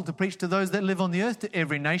gospel to preach to those that live on the earth, to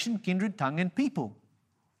every nation, kindred, tongue, and people.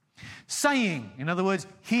 Saying, in other words,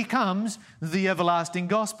 here comes the everlasting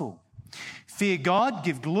gospel. Fear God,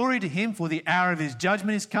 give glory to him, for the hour of his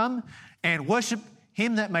judgment is come, and worship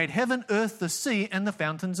him that made heaven, earth, the sea, and the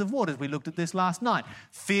fountains of waters. We looked at this last night.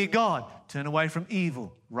 Fear God, turn away from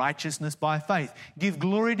evil, righteousness by faith. Give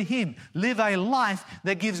glory to him. Live a life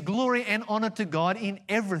that gives glory and honor to God in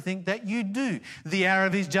everything that you do. The hour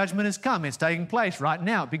of his judgment has come. It's taking place right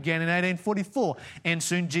now. It began in 1844, and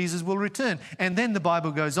soon Jesus will return. And then the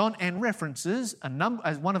Bible goes on and references,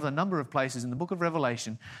 as one of a number of places in the book of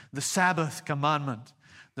Revelation, the Sabbath commandment,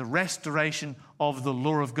 the restoration of the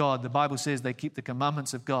law of God. The Bible says they keep the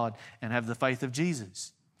commandments of God and have the faith of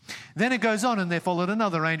Jesus. Then it goes on, and there followed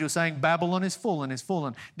another angel saying, Babylon is fallen, is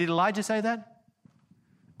fallen. Did Elijah say that?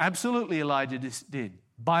 Absolutely, Elijah did.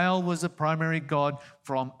 Baal was the primary god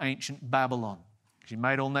from ancient Babylon. She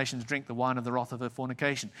made all nations drink the wine of the wrath of her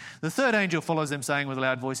fornication. The third angel follows them, saying with a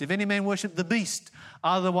loud voice, if any man worship the beast,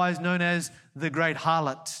 otherwise known as the great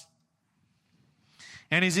harlot,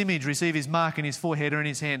 and his image, receive his mark in his forehead or in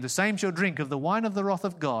his hand, the same shall drink of the wine of the wrath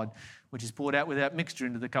of God, which is poured out without mixture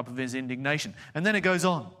into the cup of his indignation. And then it goes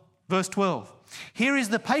on. Verse 12. Here is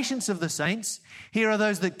the patience of the saints. Here are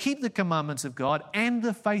those that keep the commandments of God and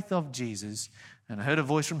the faith of Jesus. And I heard a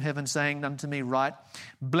voice from heaven saying unto me, write,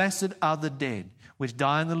 blessed are the dead which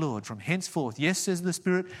die in the Lord from henceforth. Yes, says the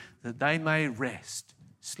Spirit, that they may rest,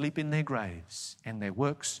 sleep in their graves, and their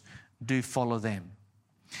works do follow them.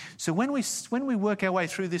 So when we work our way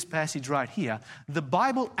through this passage right here, the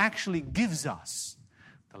Bible actually gives us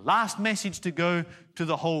the last message to go to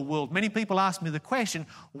the whole world. Many people ask me the question,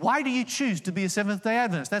 why do you choose to be a Seventh-day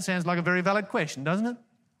Adventist? That sounds like a very valid question, doesn't it?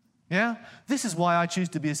 Yeah? This is why I choose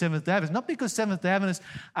to be a Seventh-day Adventist. Not because Seventh-day Adventists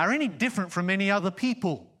are any different from any other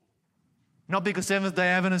people. Not because Seventh-day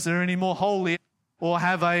Adventists are any more holy or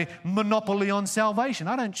have a monopoly on salvation.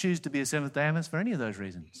 I don't choose to be a Seventh-day Adventist for any of those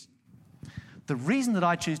reasons. The reason that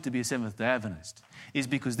I choose to be a Seventh-day Adventist is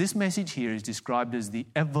because this message here is described as the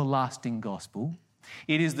everlasting gospel.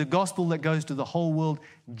 It is the gospel that goes to the whole world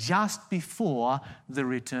just before the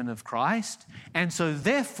return of Christ. And so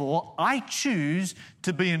therefore, I choose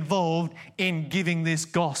to be involved in giving this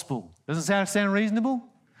gospel. Does it sound reasonable?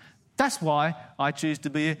 That's why I choose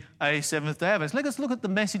to be a Seventh-day Adventist. Let us look at the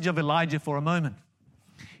message of Elijah for a moment.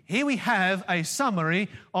 Here we have a summary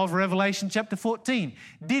of Revelation chapter 14.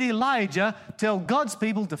 Did Elijah tell God's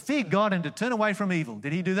people to fear God and to turn away from evil?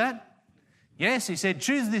 Did he do that? Yes, he said,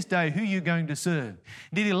 choose this day who you're going to serve.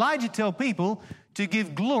 Did Elijah tell people to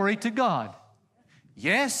give glory to God?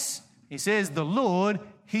 Yes, he says, the Lord,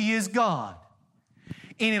 He is God.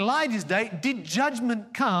 In Elijah's day, did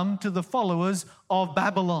judgment come to the followers of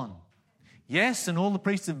Babylon? Yes, and all the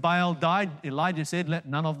priests of Baal died. Elijah said, let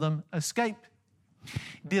none of them escape.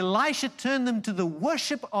 Did Elisha turn them to the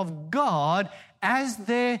worship of God as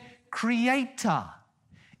their creator?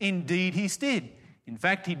 Indeed, he did. In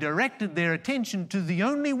fact, he directed their attention to the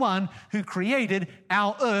only one who created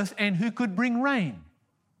our earth and who could bring rain.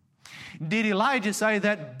 Did Elijah say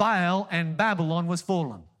that Baal and Babylon was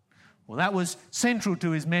fallen? Well, that was central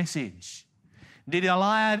to his message. Did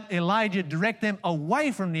Elijah direct them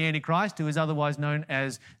away from the Antichrist, who is otherwise known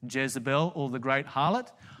as Jezebel or the great harlot?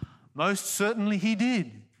 Most certainly he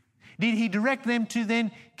did. Did he direct them to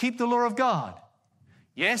then keep the law of God?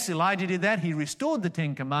 Yes, Elijah did that. He restored the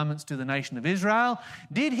 10 Commandments to the nation of Israel.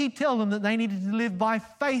 Did he tell them that they needed to live by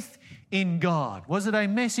faith in God? Was it a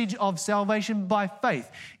message of salvation by faith?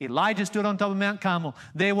 Elijah stood on top of Mount Carmel.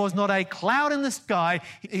 There was not a cloud in the sky.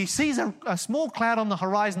 He sees a small cloud on the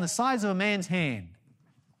horizon the size of a man's hand.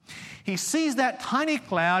 He sees that tiny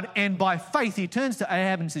cloud, and by faith he turns to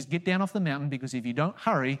Ahab and says, get down off the mountain, because if you don't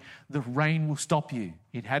hurry, the rain will stop you.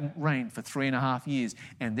 It hadn't rained for 3.5 years,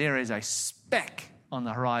 and there is a speck on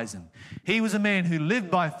the horizon. He was a man who lived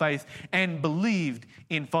by faith and believed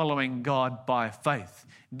in following God by faith.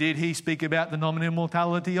 Did he speak about the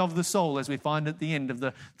non-immortality of the soul, as we find at the end of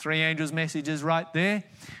the 3 angels' messages right there?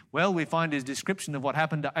 Well, we find his description of what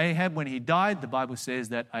happened to Ahab when he died. The Bible says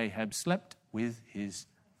that Ahab slept with his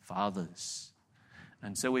fathers.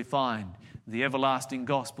 And so we find the everlasting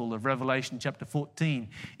gospel of Revelation chapter 14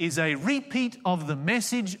 is a repeat of the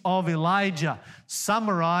message of Elijah,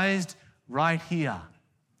 summarized right here.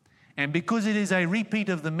 And because it is a repeat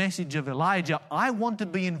of the message of Elijah, I want to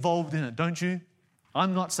be involved in it, don't you?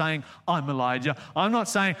 I'm not saying I'm Elijah. I'm not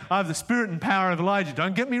saying I have the spirit and power of Elijah.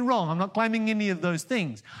 Don't get me wrong. I'm not claiming any of those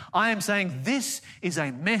things. I am saying this is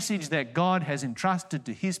a message that God has entrusted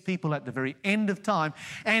to His people at the very end of time,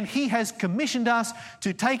 and He has commissioned us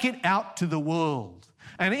to take it out to the world.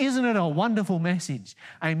 And isn't it a wonderful message?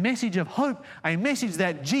 A message of hope, a message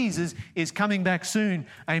that Jesus is coming back soon,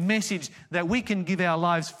 a message that we can give our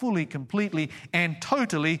lives fully, completely, and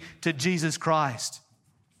totally to Jesus Christ.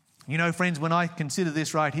 You know, friends, when I consider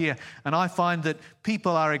this right here, and I find that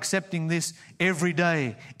people are accepting this every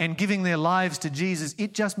day and giving their lives to Jesus,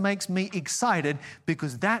 it just makes me excited,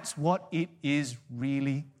 because that's what it is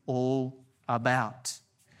really all about.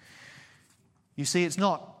 You see, it's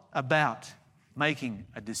not about making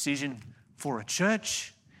a decision for a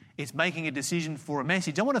church. It's making a decision for a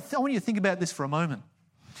message. I want you to think about this for a moment.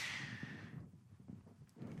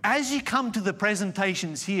 As you come to the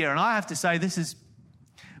presentations here, and I have to say this has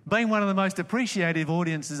been one of the most appreciative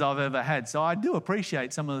audiences I've ever had, so I do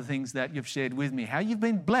appreciate some of the things that you've shared with me, how you've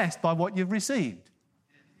been blessed by what you've received.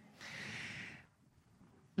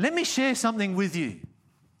 Let me share something with you.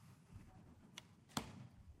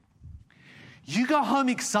 You go home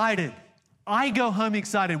excited. I go home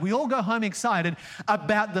excited. We all go home excited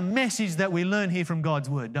about the message that we learn here from God's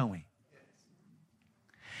Word, don't we?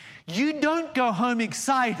 You don't go home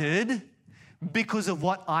excited because of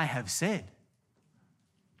what I have said.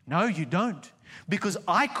 No, you don't. Because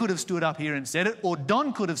I could have stood up here and said it, or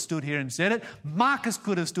Don could have stood here and said it, Marcus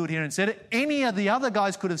could have stood here and said it, any of the other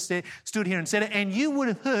guys could have stood here and said it, and you would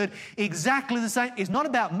have heard exactly the same. It's not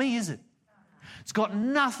about me, is it? It's got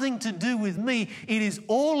nothing to do with me. It is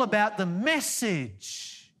all about the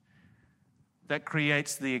message that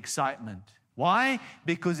creates the excitement. Why?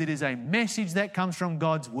 Because it is a message that comes from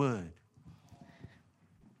God's Word.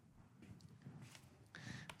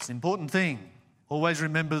 It's an important thing. Always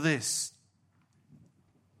remember this.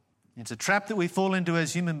 It's a trap that we fall into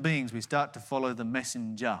as human beings. We start to follow the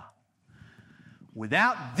messenger.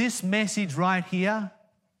 Without this message right here,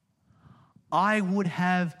 I would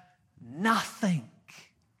have nothing.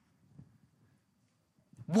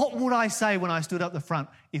 What would I say when I stood up the front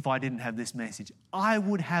if I didn't have this message? I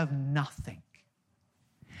would have nothing.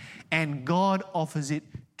 And God offers it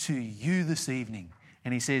to you this evening.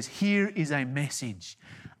 And He says, here is a message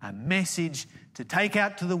to take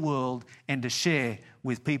out to the world and to share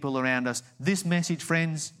with people around us. This message,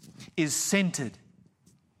 friends, is centered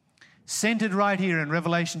right here in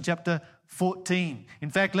Revelation chapter 14. In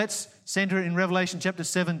fact, let's center it in Revelation chapter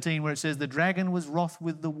 17, where it says, the dragon was wroth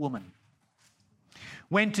with the woman,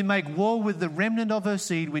 went to make war with the remnant of her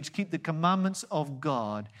seed, which keep the commandments of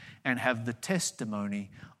God and have the testimony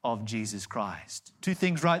of Jesus Christ. Two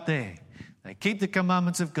things right there. They keep the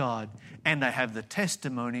commandments of God and they have the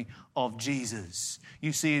testimony of Jesus.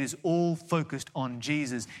 You see, it is all focused on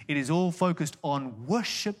Jesus. It is all focused on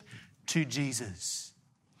worship to Jesus.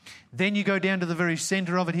 Then you go down to the very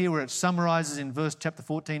center of it here, where it summarizes in chapter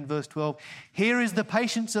 14, verse 12. Here is the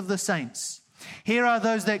patience of the saints. Here are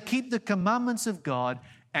those that keep the commandments of God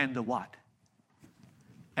and the what?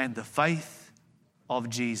 And the faith of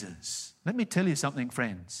Jesus. Let me tell you something,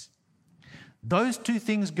 friends. Those two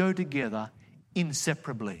things go together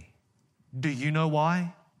inseparably. Do you know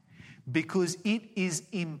why? Because it is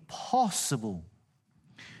impossible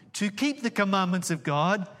to keep the commandments of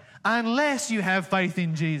God unless you have faith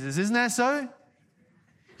in Jesus. Isn't that so?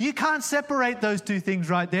 You can't separate those two things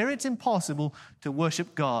right there. It's impossible to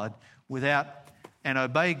worship God and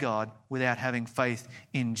obey God without having faith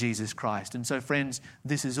in Jesus Christ. And so, friends,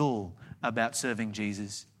 this is all about serving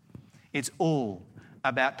Jesus. It's all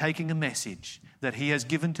about taking a message that He has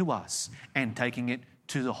given to us and taking it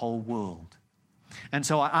to the whole world. And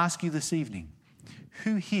so I ask you this evening,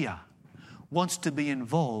 who here wants to be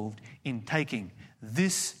involved in taking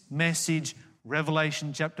this message,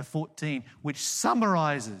 Revelation chapter 14, which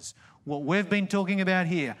summarizes what we've been talking about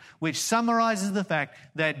here, which summarizes the fact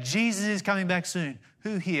that Jesus is coming back soon?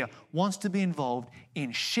 Who here wants to be involved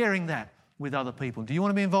in sharing that with other people? Do you want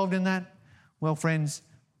to be involved in that? Well, friends,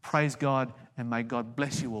 praise God, and may God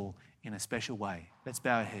bless you all in a special way. Let's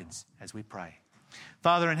bow our heads as we pray.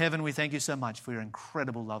 Father in heaven, we thank you so much for your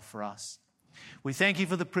incredible love for us. We thank you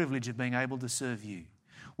for the privilege of being able to serve you.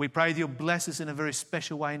 We pray that you'll bless us in a very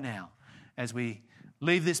special way now. As we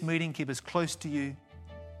leave this meeting, keep us close to you.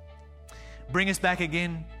 Bring us back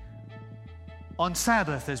again on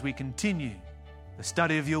Sabbath as we continue the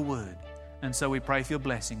study of your word. And so we pray for your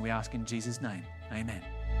blessing. We ask in Jesus' name. Amen.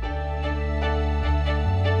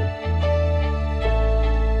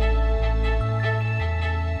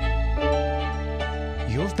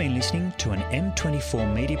 You've been listening to an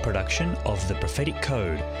M24 media production of The Prophetic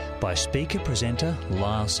Code by speaker-presenter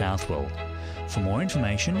Lyle Southwell. For more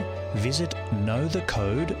information, visit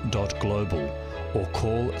knowthecode.global or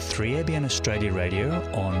call 3ABN Australia Radio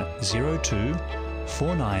on 02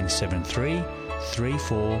 4973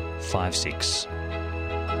 3456.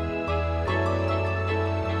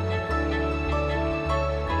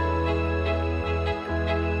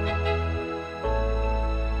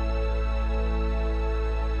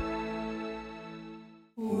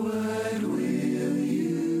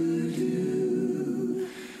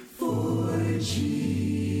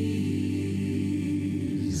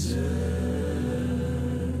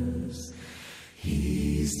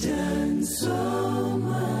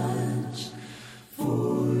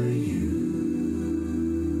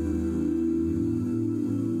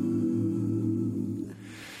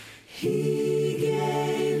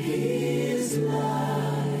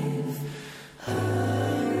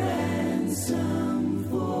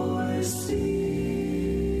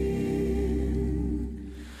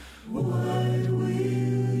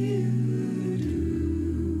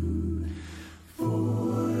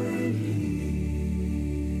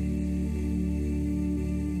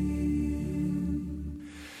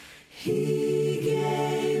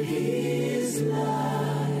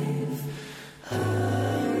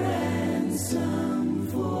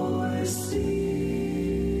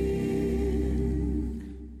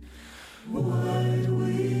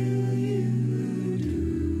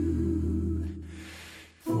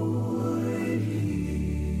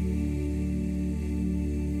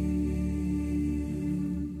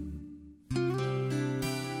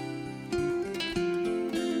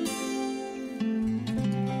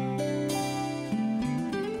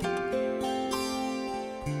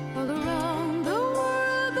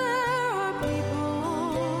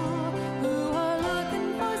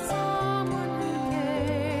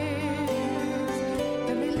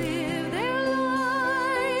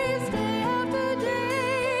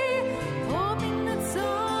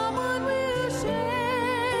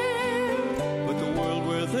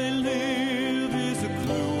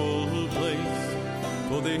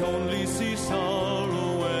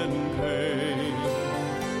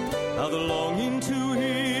 longing to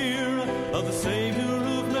hear of the Savior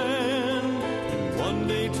of man, and one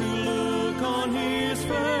day to look on his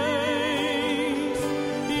face.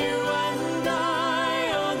 You and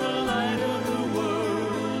I are the light of the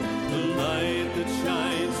world, the light that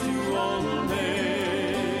shines to all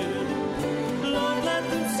men. Lord, let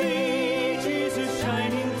them see Jesus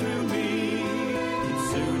shining through me, and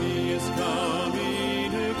soon he is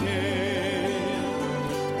coming again.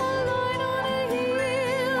 A light on a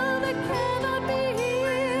hill that cannot be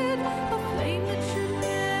hid, a flame that should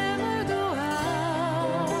never go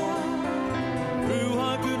out. Through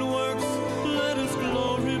our good works, let us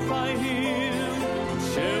glorify him,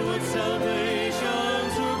 share what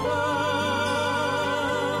salvation's about.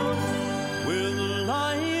 We're the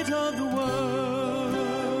light of the world.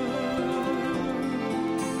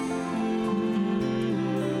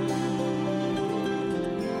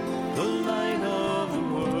 The light of the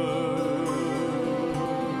world.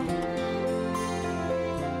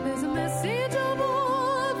 There's a message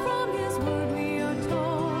aboard from his word we are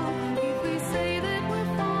told, if we say that we're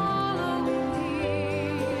following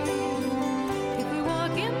him. If we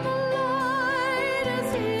walk in the light as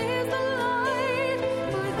he is the light,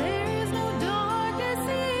 for there is no darkness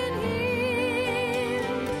in him.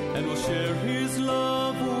 And we'll share his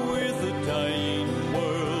love with the dying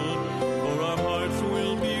world, for our hearts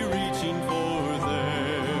will be reaching for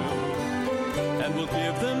them. And we'll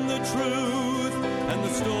give them the truth and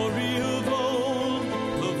the story of old,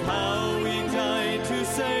 of how he died to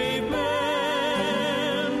save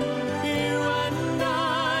man. You and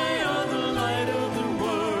I are the light of the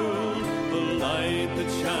world, the light that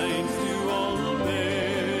shines to all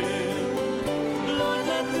men. Lord,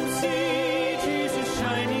 let them see Jesus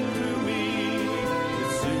shining through me, and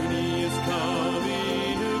soon he is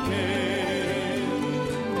coming again.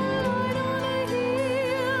 Light on a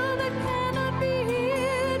hill that cannot be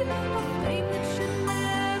hid, a flame that should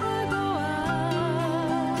never go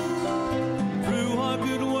out. Through our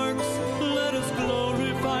good works, let us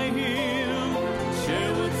glorify him,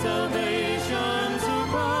 share what salvation's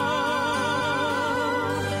about.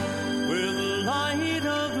 We're the light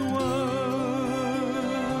of the world.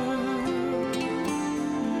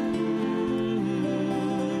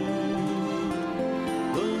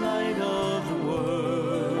 The light of the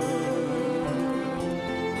world.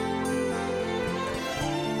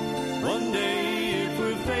 One day, if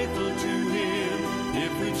we're faithful to him,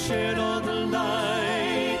 if we've shared all the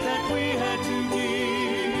light that we had to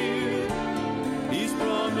give, he's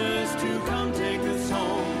promised to come take us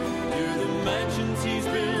home to the mansions he's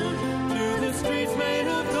built, to the streets made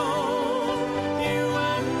of gold. You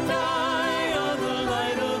and I are the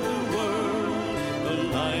light of the world, the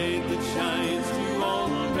light that shines to all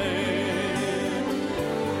men.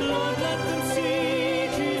 Lord, let them see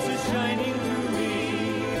Jesus shining through me,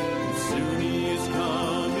 and soon he is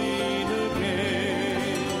coming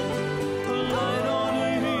again. The light on a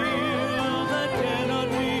hill that cannot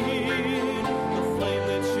be hid, a flame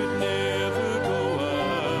that should never go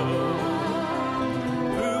out.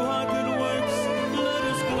 Through our good works, let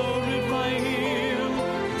us glorify him,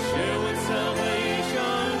 share what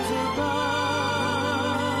salvation's about.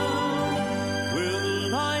 We're the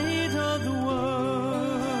light of the world.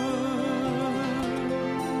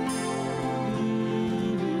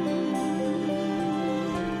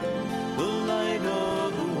 The light of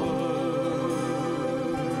the world.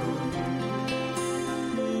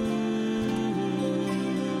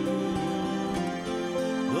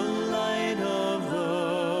 The light of the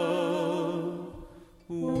world.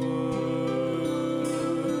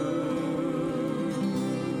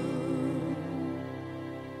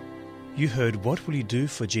 You heard What Will You Do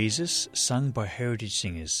for Jesus, sung by Heritage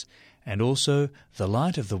Singers, and also The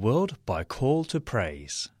Light of the World by Call to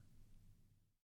Praise.